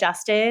could have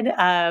adjusted.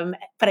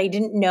 But I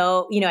didn't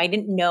know, I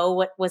didn't know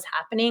what was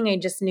happening. I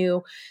just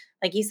knew,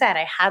 like you said,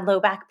 I had low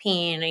back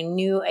pain. I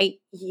knew, I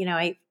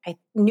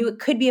knew it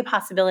could be a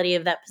possibility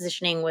of that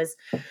positioning was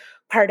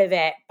part of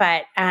it.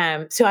 But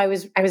so I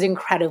was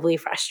incredibly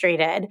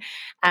frustrated.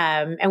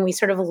 And we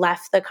sort of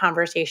left the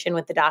conversation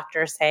with the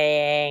doctor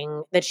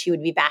saying that she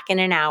would be back in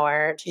an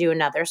hour to do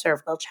another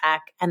cervical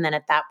check. And then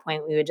at that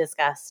point, we would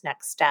discuss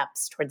next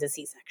steps towards a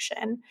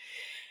C-section.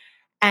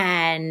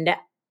 And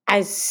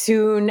as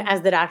soon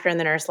as the doctor and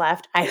the nurse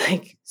left, I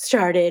like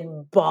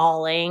started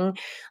bawling,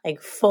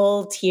 like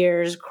full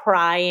tears,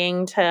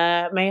 crying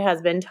to my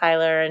husband,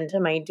 Tyler, and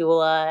to my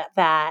doula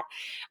that,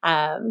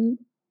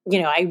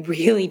 I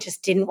really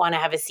just didn't want to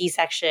have a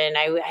C-section.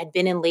 I had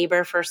been in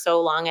labor for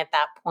so long at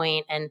that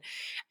point, and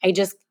I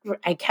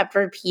kept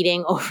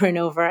repeating over and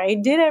over, I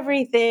did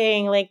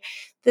everything. Like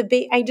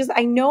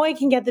I know I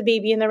can get the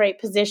baby in the right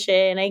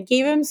position. I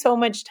gave him so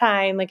much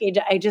time. Like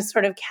I just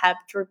sort of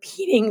kept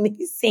repeating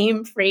these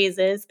same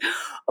phrases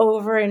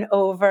over and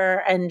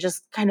over, and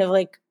just kind of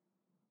like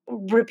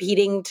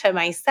repeating to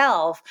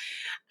myself.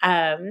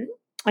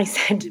 I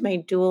said to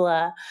my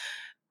doula,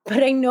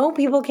 but I know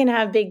people can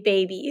have big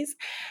babies.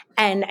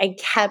 And I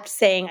kept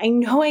saying, I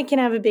know I can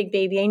have a big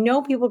baby. I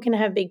know people can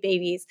have big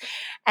babies.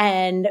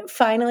 And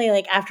finally,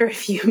 like after a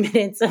few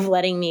minutes of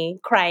letting me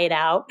cry it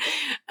out,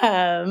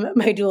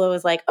 my doula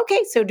was like,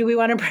 okay, so do we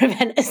want to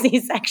prevent a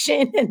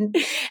C-section?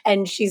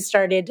 And she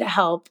started to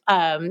help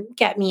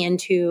get me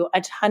into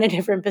a ton of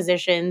different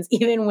positions,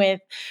 even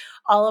with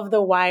all of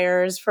the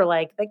wires for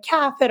like the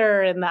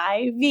catheter and the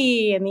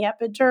IV and the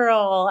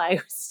epidural. I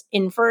was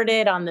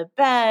inverted on the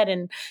bed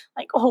and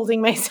like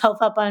holding myself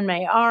up on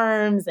my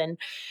arms and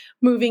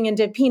moving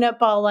into peanut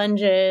ball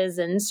lunges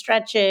and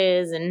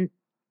stretches. And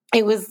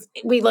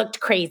we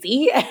looked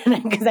crazy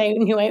because I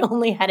knew I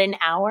only had an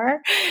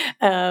hour.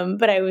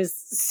 But I was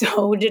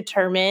so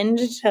determined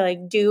to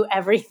like do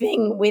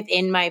everything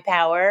within my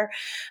power,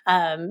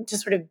 to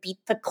sort of beat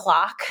the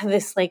clock,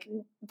 this like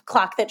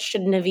clock that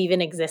shouldn't have even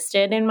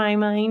existed in my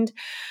mind.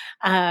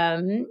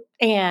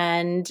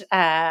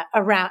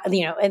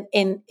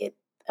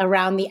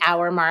 Around the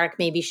hour mark,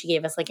 maybe she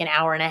gave us like an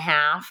hour and a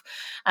half.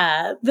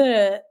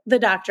 The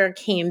doctor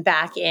came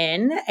back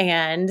in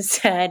and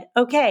said,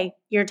 okay,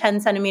 you're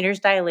 10 centimeters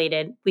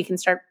dilated. We can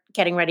start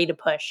getting ready to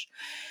push.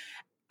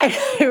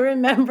 I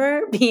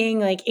remember being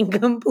like in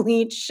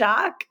complete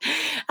shock.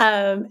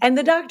 And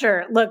the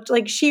doctor looked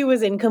like she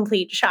was in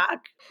complete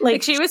shock.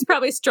 Like she was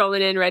probably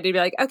strolling in ready to be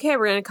like, okay,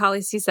 we're going to call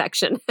a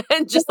C-section.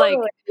 And just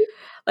totally.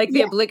 like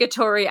the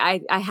obligatory,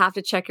 I have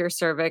to check your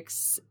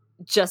cervix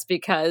just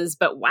because,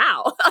 but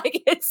wow,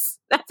 like that's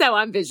how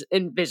I'm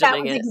envisioning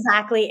that was it.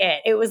 Exactly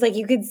it. It was like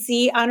you could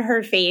see on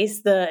her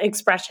face the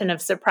expression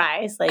of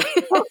surprise, like,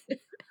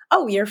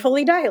 oh, you're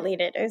fully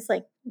dilated. I was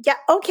like, yeah,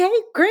 okay,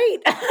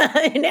 great.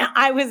 And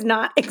I was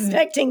not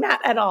expecting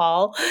that at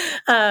all,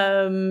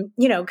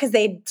 because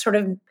they'd sort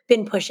of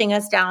been pushing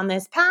us down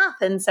this path.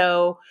 And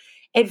so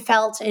it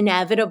felt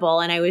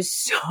inevitable. And I was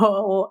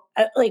so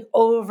like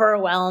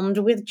overwhelmed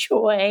with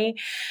joy.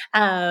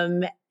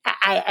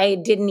 I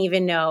didn't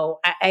even know.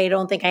 I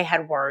don't think I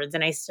had words,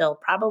 and I still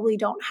probably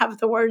don't have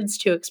the words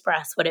to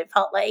express what it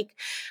felt like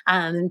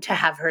to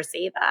have her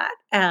say that.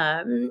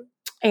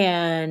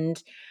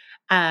 And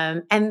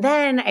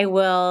then I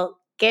will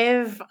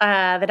give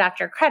the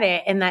doctor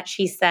credit in that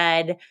she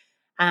said,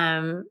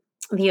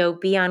 the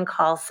OB on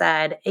call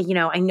said,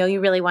 I know you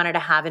really wanted to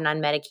have an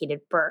unmedicated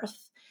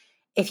birth.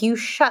 If you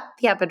shut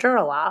the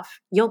epidural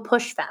off, you'll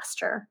push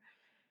faster.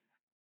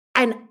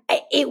 And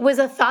it was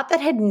a thought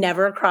that had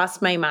never crossed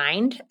my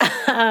mind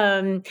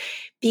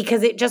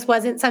because it just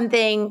wasn't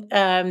something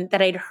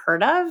that I'd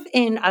heard of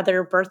in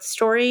other birth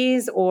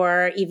stories,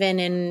 or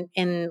even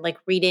in like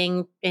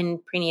reading in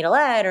prenatal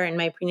ed or in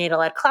my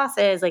prenatal ed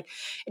classes. Like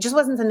it just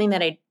wasn't something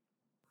that I'd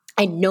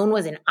known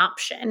was an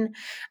option.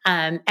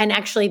 And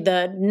actually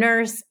the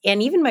nurse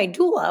and even my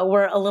doula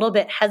were a little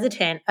bit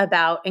hesitant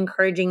about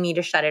encouraging me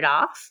to shut it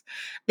off.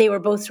 They were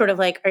both sort of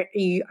like, are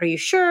you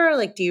sure?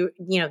 Like,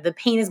 the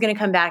pain is going to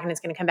come back, and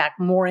it's going to come back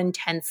more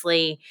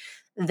intensely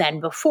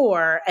than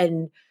before.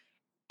 And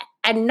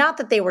not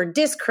that they were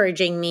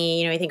discouraging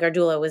me. I think our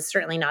doula was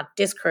certainly not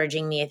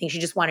discouraging me. I think she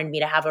just wanted me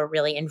to have a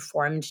really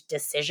informed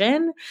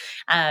decision.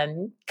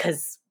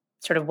 Because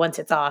sort of once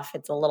it's off,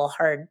 it's a little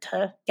hard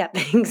to get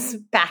things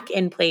back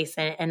in place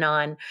and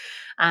on,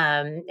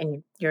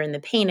 and you're in the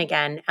pain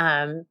again.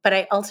 But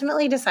I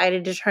ultimately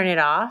decided to turn it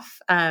off.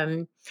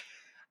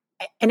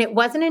 And it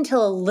wasn't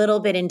until a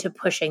little bit into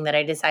pushing that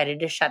I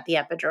decided to shut the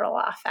epidural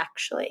off,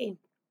 actually.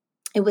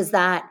 It was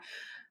that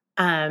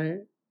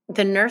the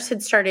nurse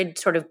had started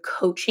sort of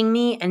coaching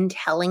me and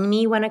telling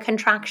me when a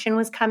contraction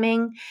was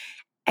coming.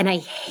 And I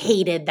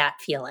hated that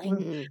feeling.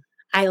 Mm-hmm.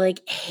 I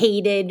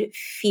hated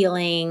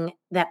feeling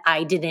that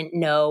I didn't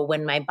know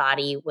when my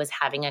body was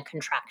having a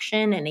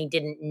contraction, and I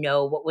didn't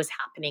know what was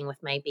happening with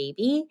my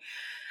baby.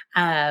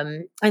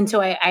 And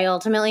so I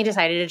ultimately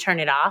decided to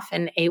turn it off,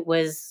 and it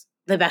was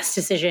the best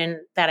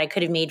decision that I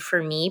could have made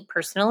for me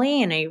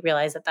personally. And I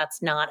realized that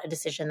that's not a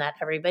decision that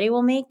everybody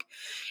will make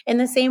in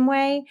the same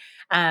way.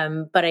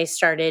 But I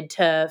started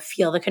to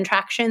feel the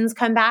contractions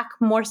come back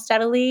more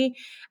steadily.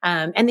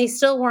 And they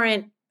still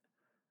weren't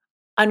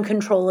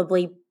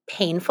uncontrollably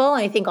painful.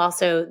 I think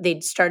also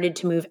they'd started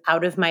to move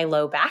out of my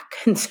low back,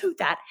 and so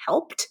that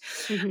helped.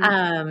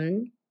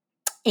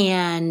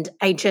 And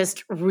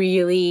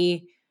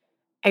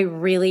I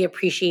really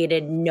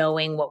appreciated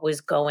knowing what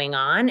was going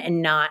on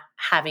and not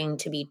having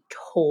to be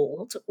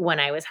told when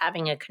I was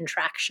having a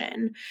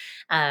contraction.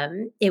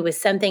 It was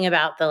something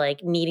about the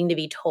like needing to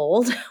be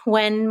told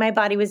when my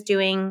body was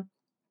doing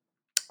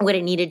what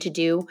it needed to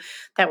do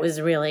that was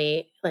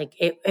really like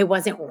it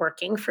wasn't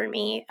working for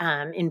me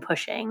in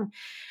pushing.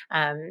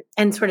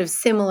 And sort of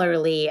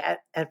similarly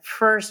at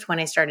first when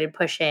I started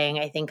pushing,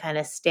 I think kind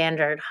of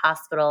standard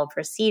hospital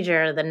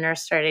procedure, the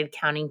nurse started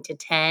counting to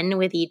 10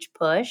 with each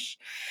push.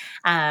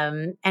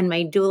 And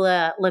my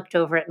doula looked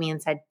over at me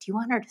and said, "Do you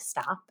want her to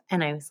stop?"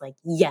 And I was like,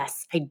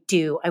 "Yes, I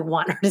do. I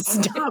want her to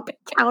stop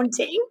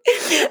counting."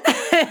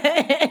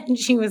 And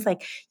she was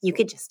like, "You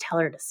could just tell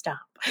her to stop."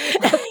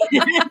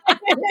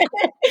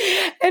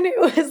 And it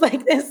was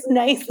like this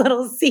nice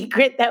little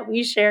secret that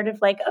we shared of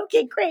like,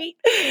 okay, great.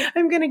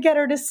 I'm going to get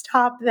her to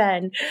stop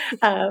then.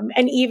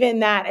 And even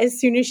that, as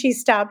soon as she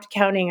stopped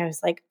counting, I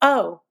was like,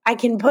 oh, I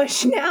can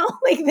push now.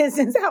 Like, this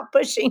is how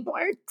pushing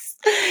works.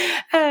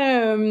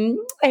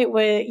 It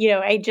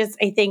was,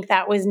 I think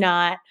that was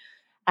not,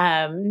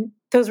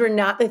 those were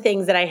not the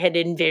things that I had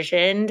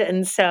envisioned.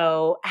 And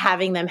so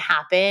having them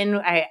happen,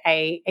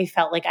 I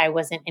felt like I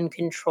wasn't in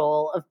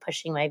control of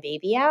pushing my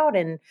baby out.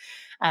 And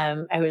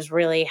I was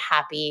really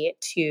happy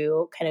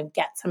to kind of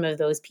get some of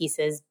those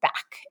pieces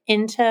back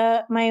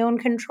into my own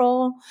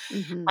control.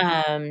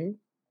 And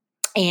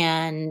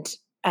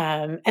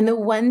the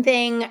one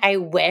thing I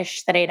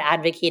wish that I'd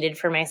advocated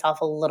for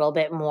myself a little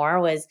bit more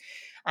was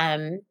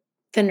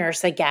the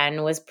nurse,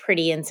 again, was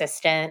pretty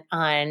insistent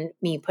on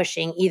me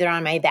pushing either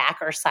on my back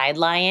or side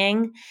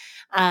lying.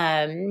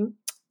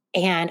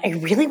 And I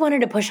really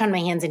wanted to push on my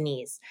hands and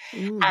knees.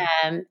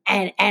 And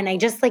I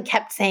just like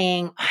kept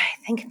saying, oh,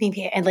 I think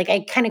maybe, and like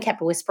I kind of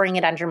kept whispering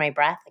it under my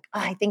breath, like,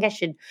 oh, I think I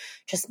should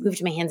just move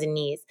to my hands and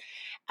knees.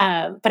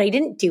 But I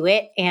didn't do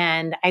it.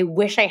 And I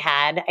wish I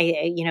had.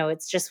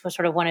 It's just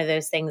sort of one of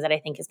those things that I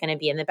think is going to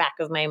be in the back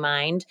of my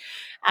mind.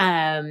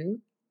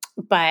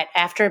 But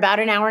after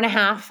about an hour and a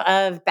half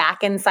of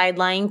back and side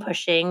lying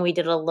pushing, we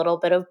did a little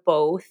bit of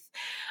both.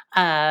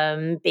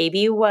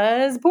 Baby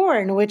was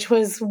born, which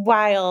was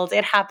wild.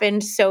 It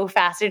happened so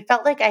fast. It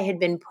felt like I had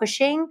been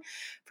pushing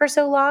for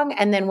so long.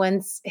 And then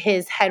once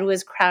his head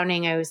was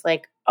crowning, I was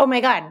like, oh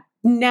my God,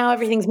 now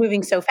everything's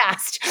moving so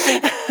fast.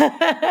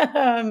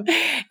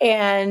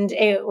 And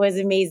it was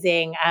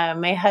amazing.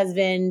 My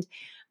husband,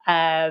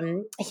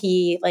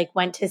 he like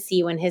went to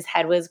see when his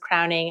head was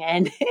crowning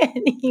and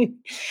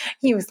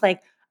he was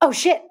like, oh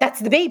shit,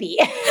 that's the baby.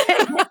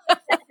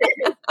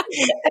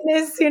 And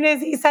as soon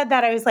as he said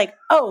that, I was like,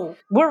 oh,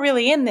 we're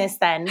really in this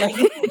then. Like,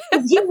 he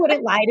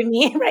wouldn't lie to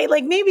me, right?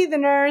 Like maybe the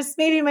nurse,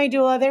 maybe my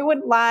doula, they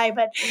wouldn't lie,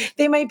 but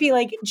they might be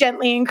like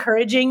gently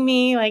encouraging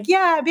me, like,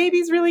 yeah,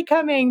 baby's really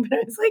coming. But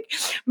I was like,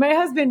 my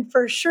husband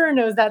for sure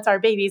knows that's our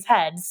baby's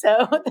head.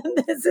 So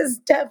this is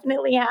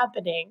definitely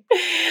happening.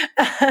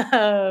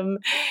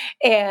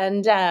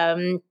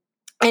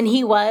 And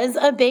he was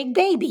a big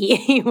baby.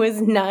 He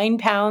was 9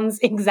 pounds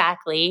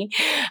exactly,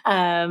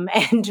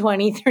 and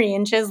 23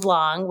 inches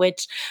long,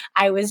 which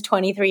I was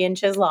 23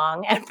 inches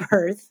long at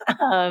birth,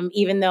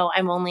 even though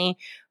I'm only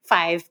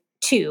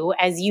 5'2",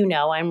 as you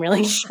know, I'm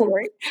really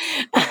short,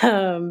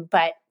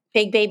 but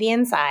big baby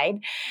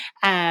inside.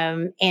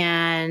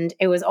 And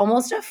it was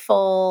almost a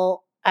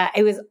full,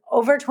 it was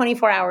over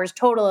 24 hours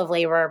total of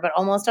labor, but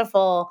almost a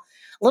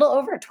little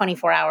over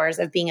 24 hours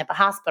of being at the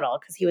hospital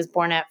because he was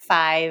born at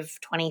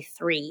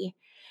 5:23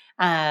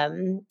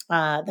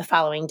 the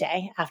following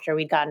day after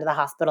we'd gotten to the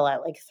hospital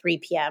at like 3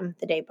 p.m.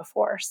 the day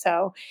before.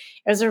 So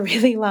it was a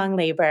really long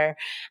labor,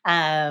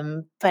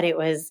 but it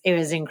was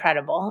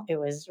incredible. It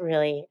was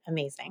really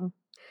amazing.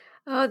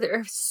 Oh, there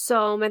are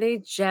so many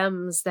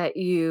gems that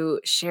you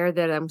shared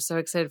that I'm so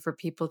excited for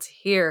people to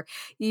hear.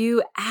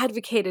 You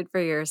advocated for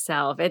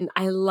yourself, and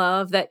I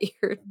love that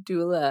your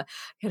doula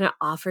kind of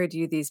offered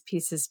you these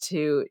pieces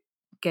to,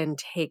 again,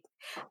 take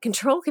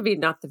control could be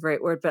not the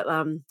right word, but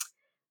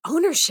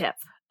ownership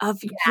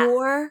of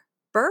your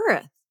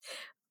birth.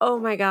 Oh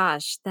my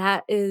gosh,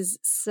 that is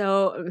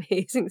so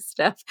amazing,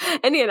 Steph.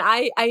 And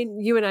again,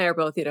 you and I are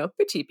both,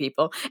 petite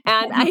people.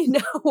 And I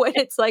know what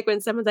it's like when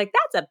someone's like,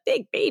 that's a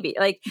big baby.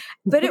 Like,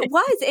 but it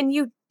was, and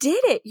you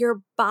did it.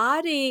 Your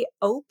body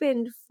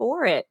opened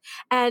for it.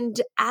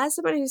 And as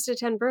someone who used to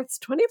attend births,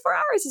 24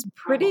 hours is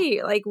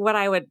pretty like what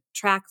I would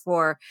track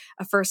for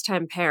a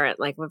first-time parent.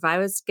 Like if I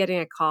was getting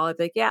a call, I'd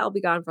be like, yeah, I'll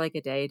be gone for like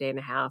a day and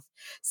a half.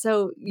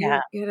 So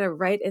you're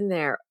right in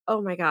there.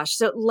 Oh my gosh.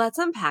 So let's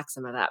unpack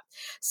some of that.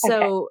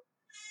 So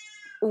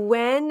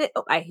when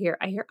I hear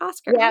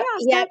Oscar.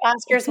 Yeah,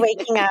 Oscar's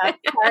waking up.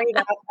 Sorry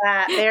about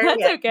that.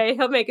 That's okay.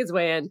 He'll make his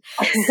way in.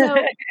 So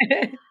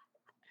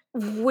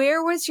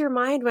where was your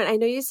mind when I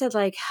know you said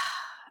like,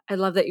 I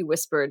love that you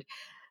whispered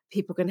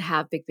people can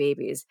have big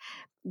babies.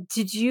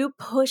 Did you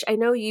push? I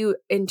know you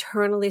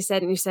internally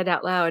said, and you said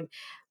out loud,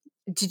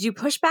 did you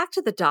push back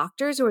to the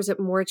doctors or was it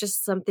more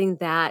just something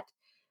that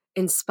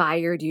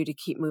inspired you to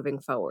keep moving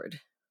forward?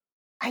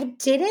 I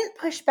didn't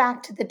push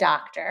back to the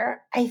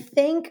doctor. I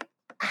think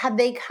had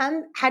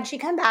she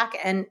come back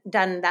and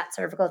done that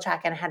cervical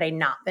check, and had I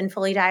not been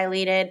fully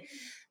dilated,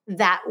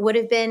 that would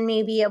have been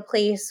maybe a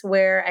place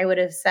where I would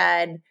have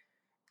said,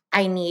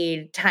 I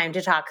need time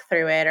to talk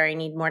through it, or I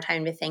need more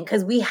time to think.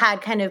 Because we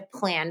had kind of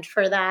planned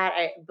for that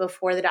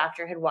before the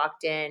doctor had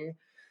walked in.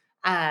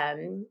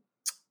 My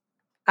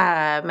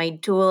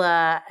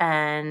doula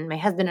and my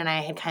husband and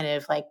I had kind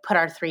of like put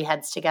our three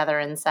heads together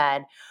and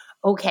said,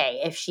 okay,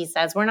 if she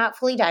says we're not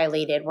fully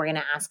dilated, we're going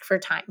to ask for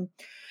time.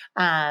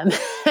 And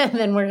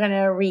then we're going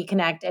to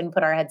reconnect and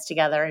put our heads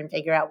together and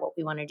figure out what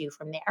we want to do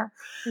from there.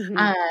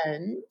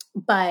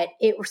 But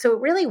it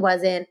really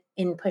wasn't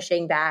in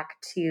pushing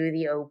back to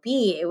the OB.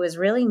 It was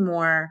really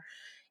more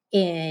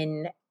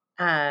in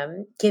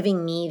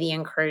giving me the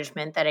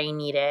encouragement that I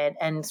needed,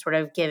 and sort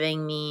of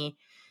giving me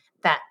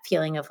that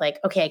feeling of like,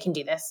 okay, I can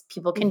do this.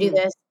 People can do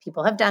this.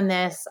 People have done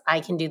this. I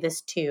can do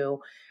this too.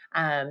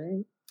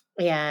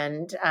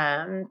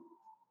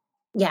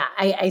 Yeah,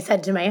 I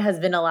said to my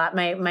husband a lot,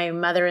 my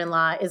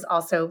mother-in-law is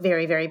also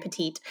very, very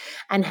petite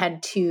and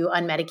had 2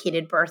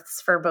 unmedicated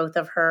births for both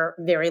of her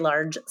very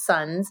large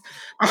sons.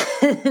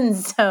 And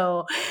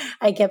so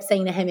I kept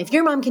saying to him, if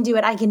your mom can do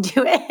it, I can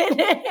do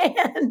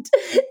it. And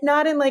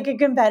not in like a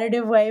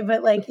competitive way,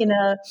 but like I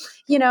know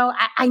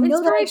that I can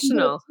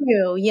do it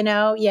too,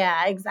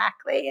 Yeah,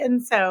 exactly.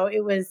 And so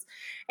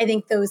I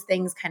think those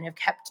things kind of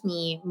kept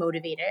me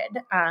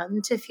motivated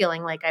to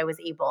feeling like I was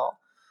able,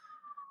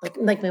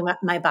 like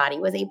my body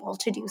was able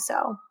to do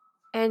so.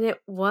 And it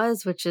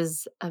was, which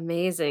is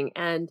amazing.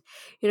 And,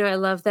 I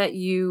love that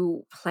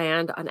you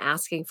planned on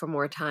asking for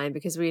more time,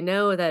 because we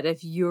know that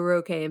if you're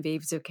okay and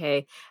baby's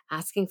okay,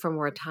 asking for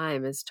more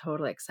time is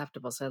totally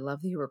acceptable. So I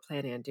love that you were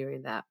planning on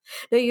doing that.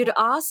 Now, you'd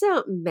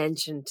also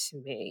mentioned to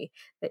me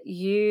that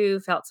you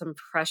felt some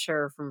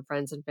pressure from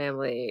friends and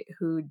family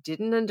who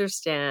didn't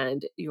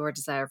understand your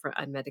desire for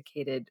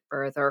unmedicated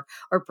birth or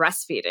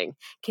breastfeeding.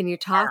 Can you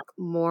talk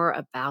more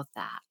about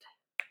that?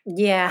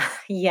 Yeah.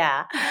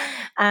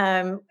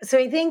 So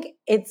I think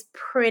it's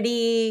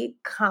pretty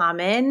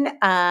common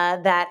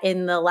that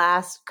in the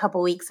last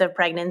couple weeks of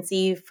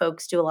pregnancy,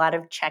 folks do a lot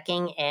of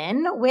checking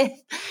in with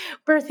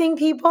birthing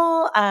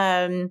people.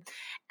 And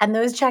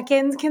those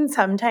check-ins can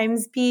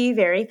sometimes be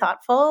very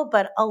thoughtful,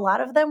 but a lot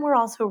of them were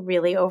also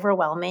really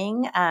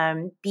overwhelming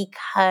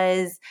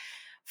because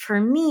for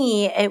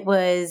me, it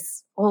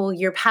was, well,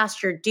 you're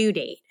past your due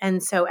date.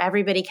 And so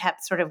everybody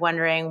kept sort of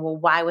wondering, well,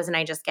 why wasn't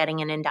I just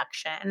getting an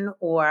induction?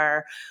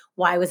 Or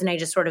why wasn't I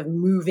just sort of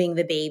moving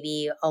the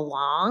baby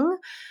along?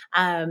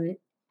 And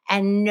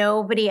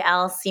nobody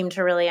else seemed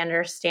to really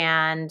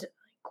understand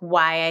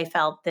why I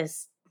felt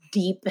this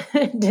deep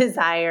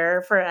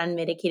desire for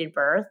unmedicated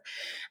birth.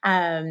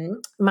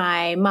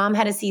 My mom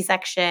had a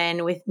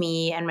C-section with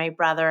me and my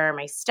brother.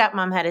 My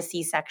stepmom had a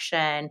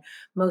C-section.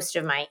 Most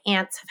of my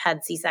aunts have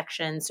had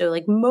C-sections. So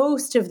like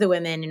most of the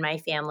women in my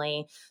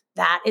family,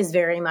 that is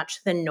very much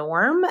the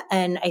norm.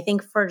 And I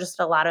think for just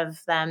a lot of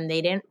them,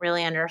 they didn't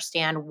really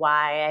understand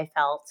why I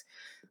felt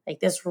like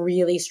this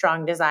really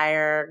strong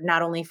desire,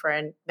 not only for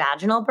a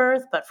vaginal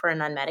birth, but for an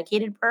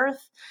unmedicated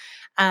birth.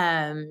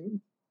 And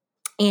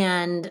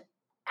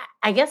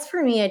I guess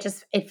for me,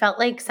 it felt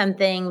like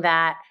something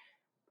that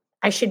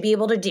I should be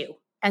able to do.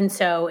 And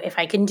so if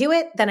I can do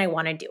it, then I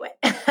want to do it.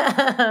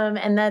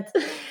 And that's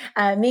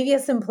maybe a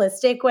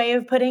simplistic way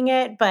of putting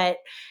it, but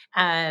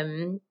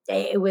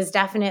it was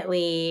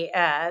definitely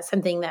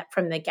something that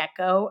from the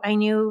get-go I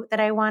knew that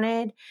I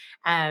wanted.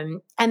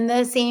 And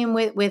the same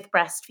with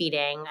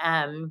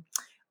breastfeeding.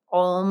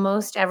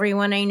 Almost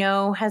everyone I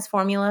know has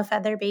formula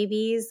fed their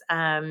babies,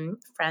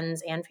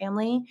 friends and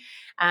family.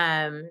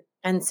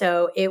 And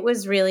so it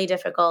was really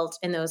difficult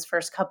in those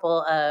first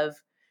couple of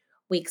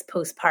weeks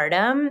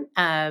postpartum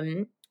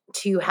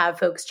to have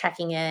folks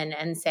checking in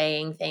and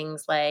saying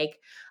things like,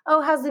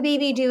 oh, how's the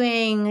baby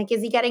doing? Like,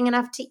 is he getting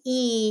enough to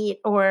eat?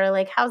 Or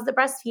like, how's the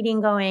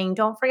breastfeeding going?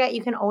 Don't forget,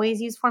 you can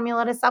always use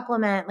formula to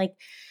supplement. Like,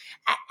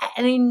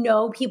 and I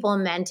know people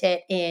meant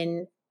it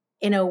in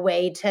a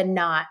way to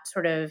not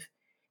sort of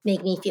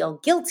make me feel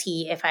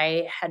guilty if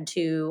I had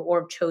to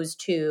or chose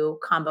to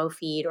combo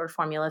feed or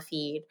formula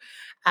feed.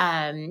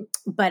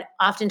 But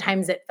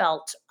oftentimes it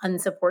felt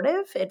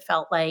unsupportive. It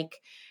felt like,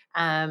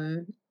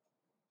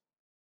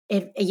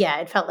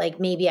 it felt like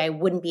maybe I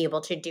wouldn't be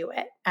able to do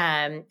it.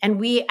 And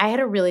I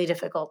had a really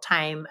difficult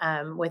time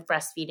with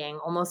breastfeeding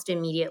almost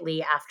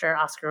immediately after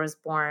Oscar was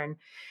born.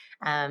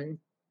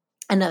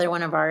 Another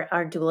one of our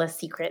doula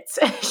secrets,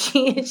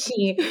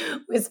 she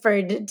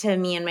whispered to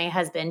me and my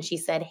husband, she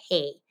said,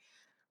 hey,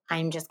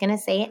 I'm just going to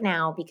say it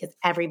now because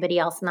everybody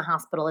else in the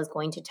hospital is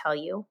going to tell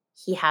you.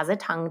 he has a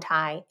tongue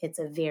tie. It's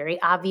a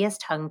very obvious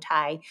tongue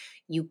tie.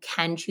 You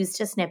can choose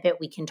to snip it.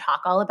 We can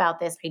talk all about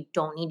this. I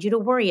don't need you to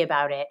worry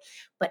about it.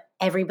 But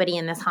everybody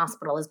in this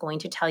hospital is going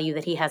to tell you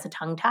that he has a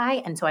tongue tie.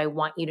 And so I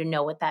want you to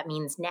know what that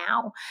means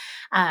now.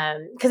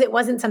 Because it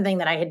wasn't something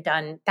that I had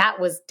done. That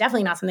was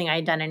definitely not something I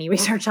had done any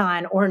research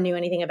on or knew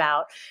anything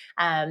about.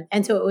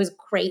 And so it was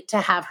great to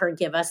have her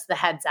give us the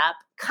heads up,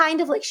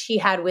 kind of like she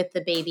had with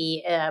the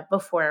baby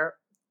before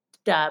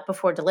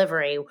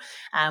delivery,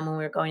 when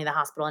we were going to the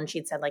hospital, and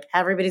she'd said, like,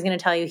 everybody's going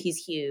to tell you he's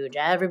huge.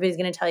 Everybody's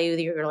going to tell you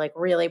that you're like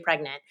really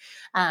pregnant.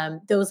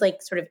 Those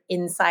like sort of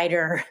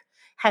insider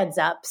heads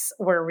ups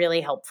were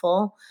really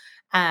helpful.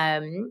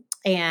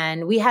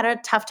 And we had a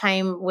tough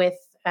time with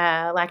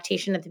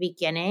lactation at the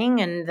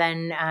beginning. And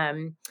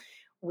then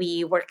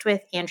we worked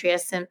with Andrea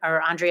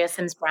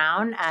Sims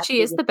Brown.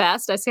 She is the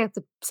best. I have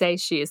to say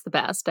she is the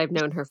best. I've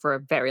known her for a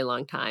very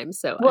long time.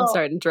 So I'm Well,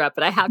 sorry to interrupt,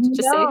 but I have to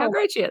just say how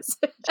great she is.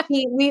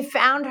 We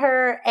found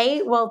her,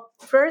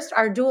 first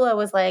our doula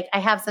was like, I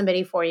have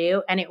somebody for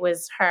you. And it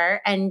was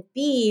her. And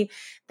B,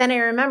 then I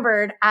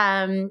remembered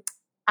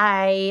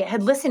I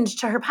had listened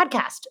to her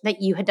podcast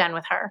that you had done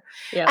with her.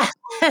 Yeah.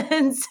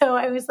 And so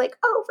I was like,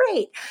 oh,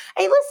 right.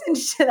 I listened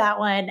to that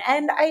one.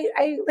 And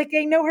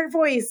I know her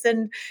voice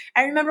and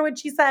I remember what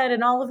she said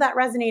and all of that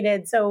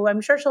resonated. So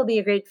I'm sure she'll be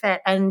a great fit.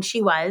 And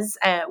she was.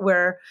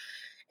 We're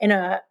in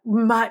a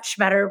much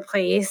better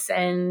place.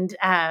 And,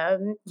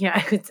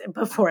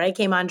 before I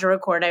came on to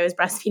record, I was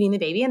breastfeeding the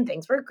baby and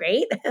things were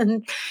great.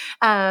 And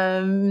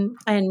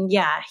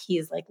yeah,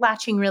 he's like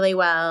latching really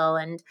well.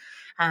 And,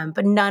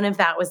 but none of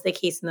that was the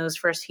case in those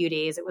first few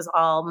days. It was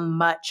all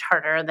much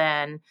harder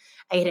than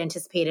I had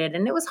anticipated.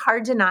 And it was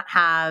hard to not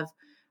have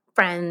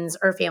friends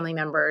or family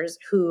members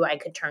who I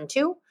could turn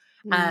to.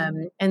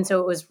 And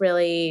so I was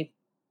really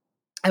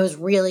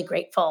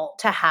grateful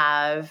to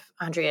have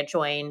Andrea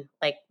join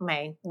like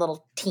my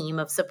little team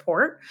of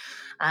support,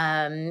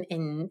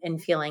 in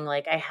feeling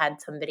like I had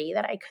somebody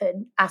that I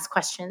could ask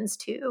questions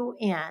to,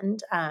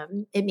 and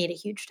it made a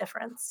huge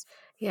difference.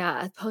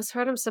 Yeah,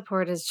 postpartum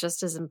support is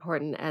just as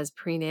important as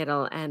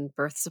prenatal and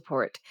birth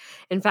support.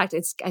 In fact,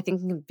 I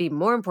think can be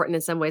more important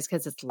in some ways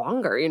because it's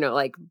longer.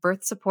 Like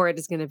birth support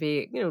is going to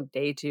be,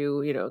 day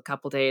 2, a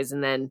couple days,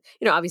 and then,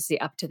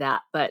 obviously up to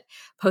that. But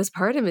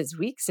postpartum is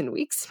weeks and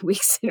weeks and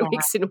weeks and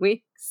weeks and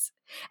weeks.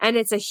 And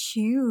it's a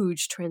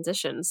huge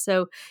transition.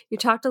 So you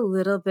talked a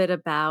little bit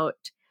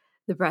about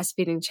the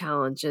breastfeeding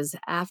challenges.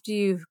 After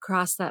you've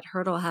crossed that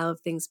hurdle, how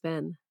have things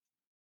been?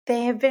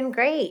 They have been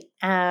great.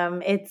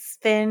 It's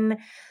been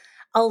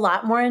a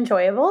lot more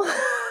enjoyable.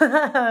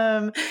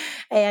 I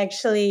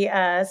actually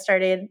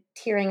started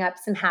tearing up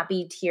some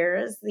happy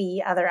tears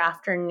the other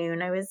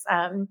afternoon. I was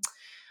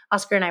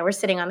Oscar and I were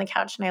sitting on the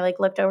couch, and I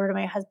looked over to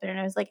my husband and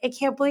I was like, I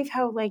can't believe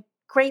how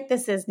great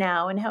this is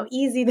now and how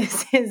easy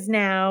this is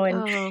now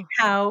and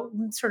how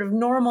sort of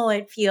normal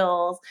it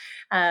feels.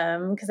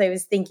 Because I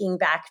was thinking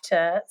back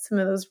to some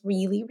of those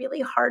really,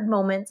 really hard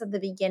moments at the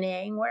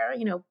beginning where,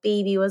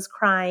 baby was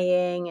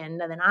crying and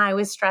then I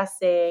was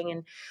stressing,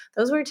 and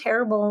those were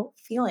terrible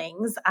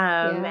feelings.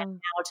 And now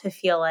to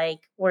feel like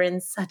we're in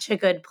such a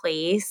good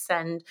place,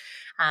 and,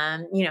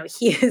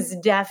 he is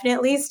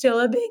definitely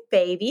still a big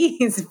baby.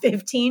 He's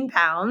 15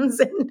 pounds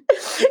and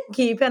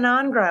keeping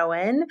on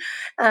growing.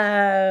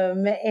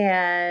 And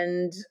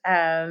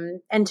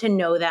to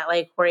know that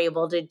we're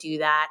able to do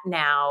that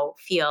now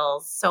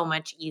feels so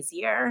much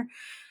easier.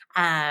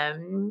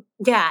 And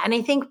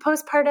I think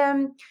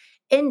postpartum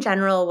in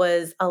general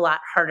was a lot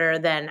harder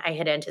than I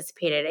had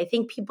anticipated. I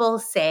think people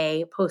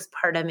say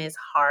postpartum is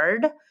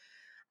hard,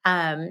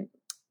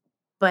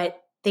 but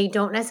they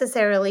don't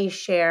necessarily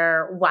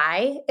share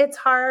why it's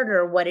hard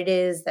or what it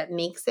is that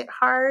makes it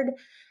hard.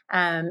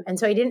 And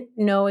so I didn't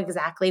know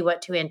exactly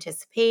what to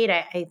anticipate.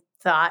 I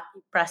thought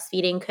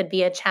breastfeeding could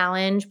be a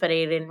challenge, but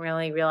I didn't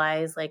really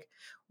realize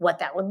what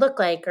that would look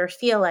like or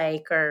feel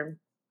like or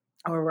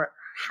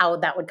how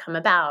that would come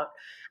about.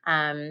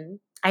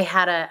 I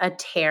had a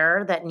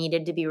tear that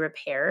needed to be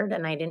repaired,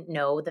 and I didn't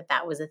know that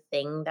that was a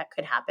thing that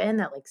could happen,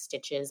 that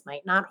stitches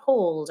might not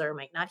hold or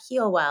might not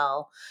heal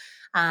well.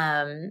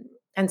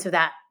 And so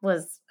that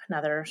was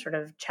another sort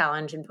of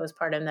challenge in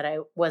postpartum that I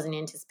wasn't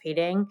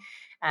anticipating.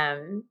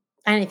 And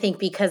I think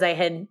because I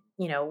had,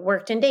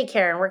 worked in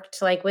daycare and worked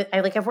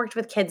I've worked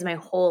with kids my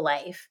whole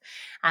life.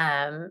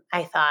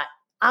 I thought,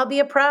 I'll be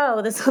a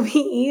pro. This will be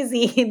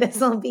easy.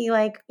 This will be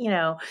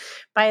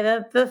by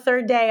the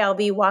third day, I'll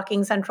be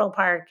walking Central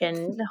Park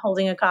and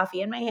holding a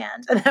coffee in my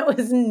hand. And that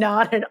was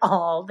not at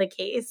all the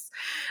case.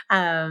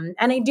 And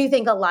I do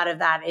think a lot of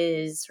that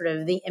is sort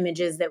of the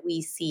images that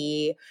we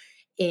see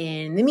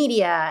in the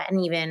media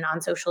and even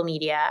on social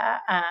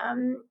media,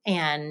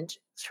 and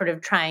sort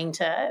of trying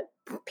to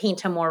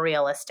paint a more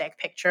realistic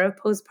picture of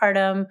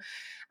postpartum,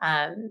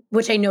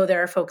 which I know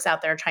there are folks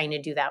out there trying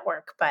to do that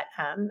work. But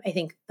I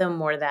think the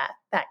more that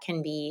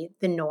can be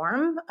the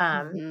norm,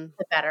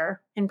 the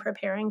better in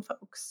preparing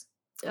folks.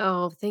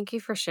 Oh, thank you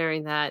for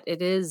sharing that.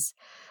 It is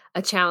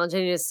a challenge.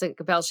 And it's like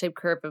a bell-shaped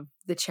curve of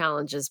the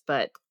challenges,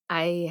 but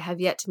I have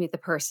yet to meet the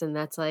person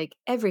that's like,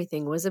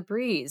 everything was a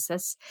breeze.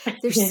 There's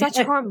such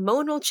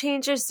hormonal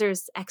changes,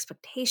 there's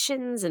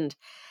expectations, and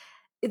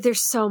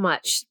there's so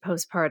much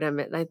postpartum.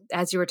 And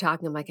as you were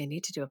talking, I'm like, I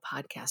need to do a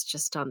podcast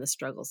just on the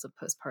struggles of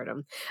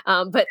postpartum.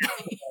 But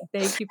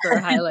thank you for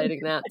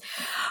highlighting that.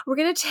 We're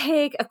going to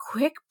take a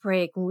quick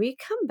break. When we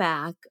come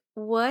back,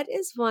 what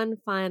is one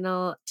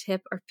final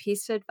tip or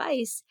piece of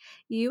advice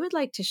you would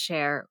like to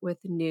share with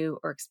new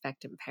or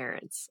expectant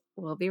parents?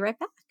 We'll be right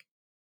back.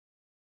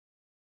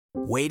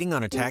 Waiting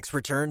on a tax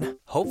return?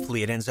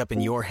 Hopefully it ends up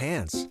in your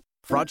hands.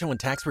 Fraudulent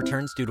tax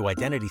returns due to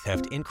identity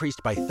theft increased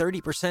by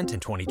 30% in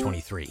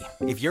 2023.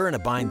 If you're in a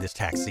bind this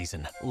tax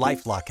season,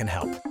 LifeLock can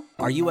help.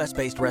 Our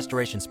U.S.-based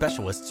restoration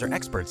specialists are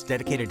experts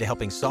dedicated to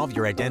helping solve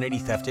your identity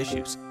theft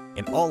issues.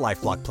 And all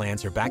LifeLock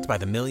plans are backed by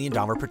the $1 Million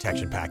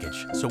Protection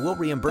Package. So we'll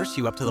reimburse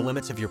you up to the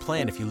limits of your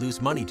plan if you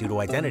lose money due to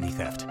identity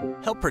theft.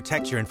 Help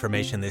protect your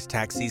information this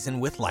tax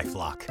season with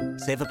LifeLock.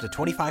 Save up to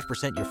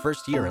 25% your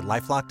first year at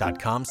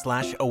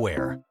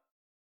LifeLock.com/aware.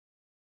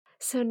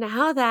 So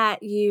now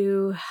that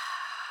you...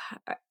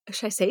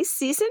 should I say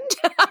seasoned?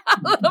 A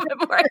little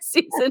bit more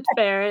seasoned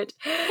parent.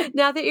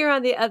 Now that you're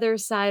on the other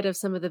side of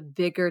some of the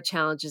bigger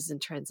challenges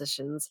and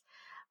transitions,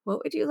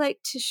 what would you like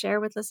to share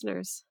with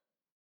listeners?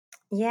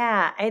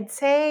 Yeah, I'd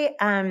say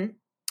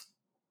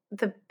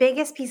the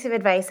biggest piece of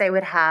advice I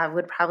would have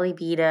would probably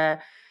be to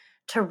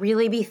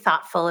really be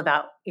thoughtful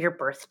about your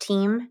birth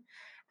team.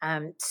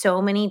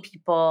 So many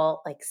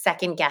people like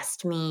second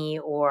guessed me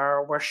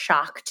or were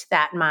shocked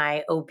that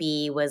my OB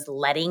was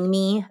letting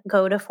me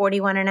go to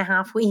 41 and a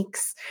half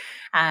weeks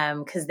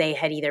because they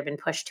had either been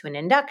pushed to an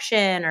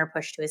induction or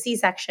pushed to a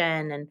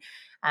C-section. And,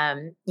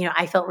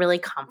 I felt really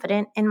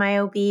confident in my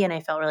OB and I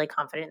felt really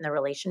confident in the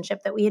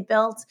relationship that we had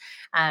built.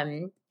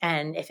 And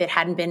if it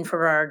hadn't been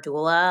for our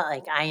doula,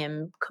 like I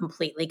am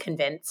completely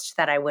convinced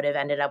that I would have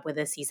ended up with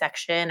a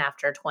C-section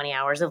after 20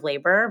 hours of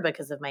labor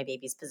because of my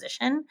baby's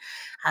position.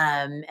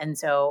 And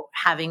so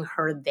having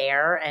her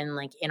there and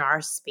like in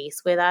our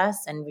space with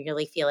us and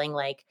really feeling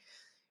like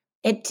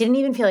it didn't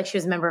even feel like she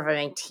was a member of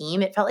my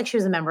team. It felt like she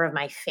was a member of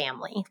my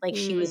family. Like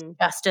she was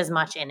just as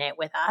much in it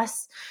with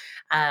us.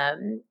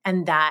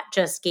 And that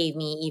just gave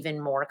me even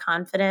more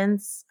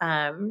confidence.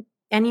 And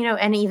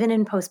even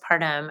in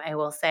postpartum, I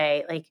will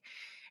say like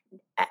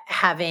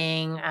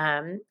having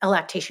a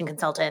lactation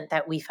consultant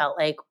that we felt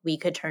like we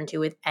could turn to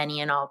with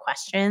any and all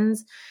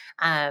questions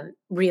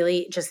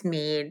really just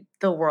made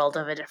the world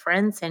of a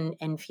difference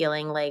and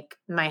feeling like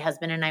my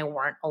husband and I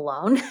weren't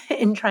alone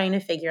in trying to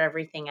figure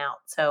everything out.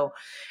 So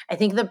I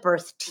think the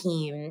birth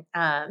team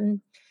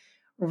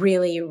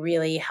really,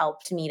 really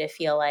helped me to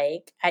feel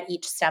like at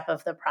each step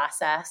of the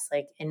process,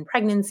 like in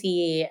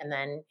pregnancy and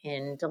then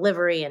in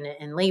delivery and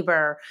in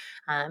labor,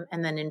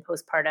 and then in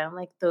postpartum,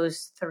 like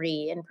those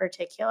three in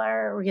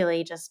particular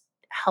really just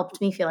helped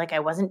me feel like I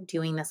wasn't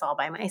doing this all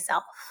by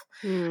myself.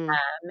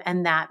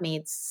 And that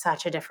made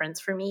such a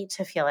difference for me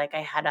to feel like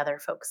I had other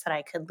folks that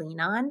I could lean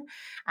on.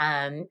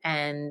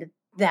 And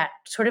that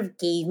sort of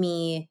gave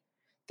me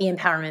the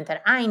empowerment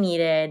that I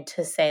needed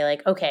to say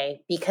like,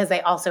 okay, because I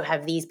also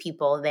have these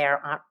people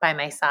there by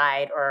my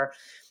side or,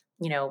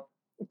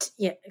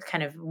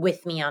 kind of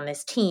with me on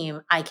this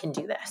team, I can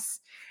do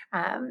this.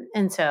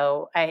 And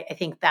so I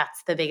think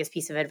that's the biggest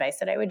piece of advice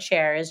that I would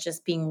share is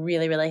just being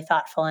really, really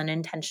thoughtful and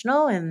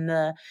intentional in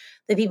the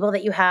people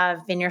that you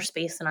have in your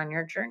space and on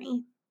your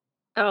journey.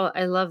 Oh,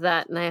 I love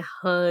that. And I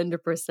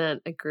 100%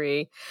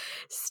 agree.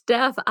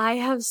 Steph, I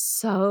have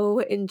so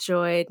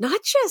enjoyed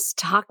not just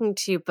talking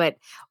to you, but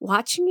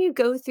watching you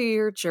go through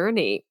your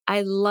journey.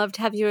 I loved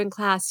having you in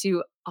class.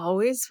 You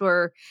always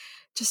were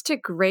just a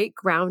great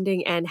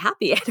grounding and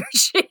happy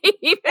energy.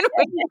 Even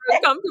when you were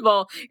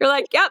uncomfortable, you're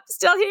like, yep,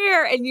 still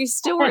here. And you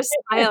still were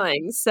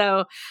smiling.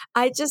 So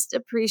I just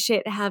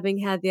appreciate having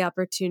had the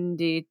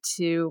opportunity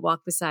to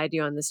walk beside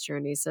you on this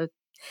journey. So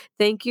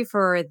thank you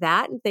for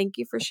that. And thank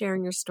you for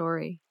sharing your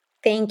story.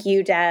 Thank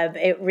you, Deb.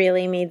 It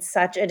really made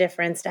such a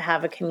difference to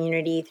have a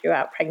community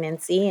throughout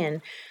pregnancy.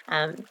 And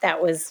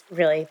that was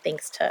really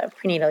thanks to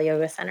Prenatal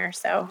Yoga Center.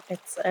 So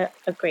it's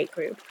a great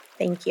group.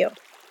 Thank you.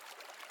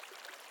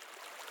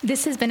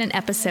 This has been an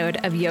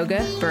episode of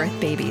Yoga Birth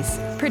Babies,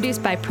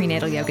 produced by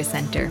Prenatal Yoga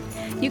Center.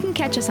 You can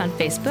catch us on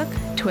Facebook,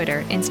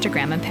 Twitter,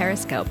 Instagram, and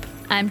Periscope.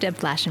 I'm Deb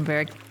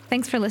Flaschenberg.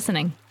 Thanks for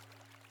listening.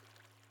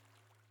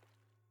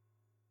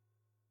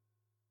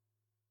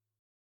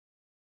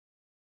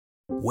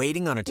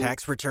 Waiting on a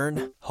tax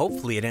return?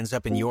 Hopefully it ends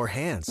up in your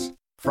hands.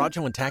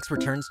 Fraudulent tax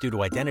returns due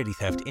to identity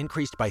theft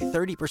increased by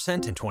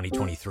 30% in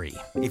 2023.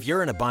 If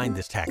you're in a bind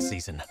this tax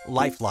season,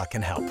 LifeLock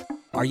can help.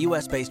 Our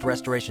U.S.-based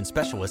restoration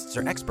specialists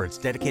are experts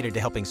dedicated to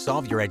helping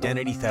solve your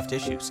identity theft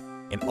issues.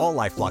 And all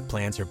LifeLock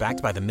plans are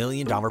backed by the $1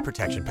 Million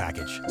Protection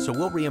Package. So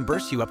we'll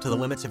reimburse you up to the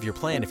limits of your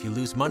plan if you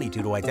lose money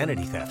due to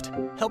identity theft.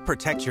 Help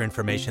protect your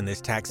information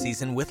this tax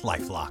season with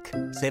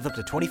LifeLock. Save up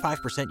to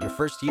 25% your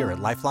first year at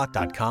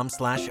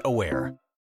LifeLock.com/aware.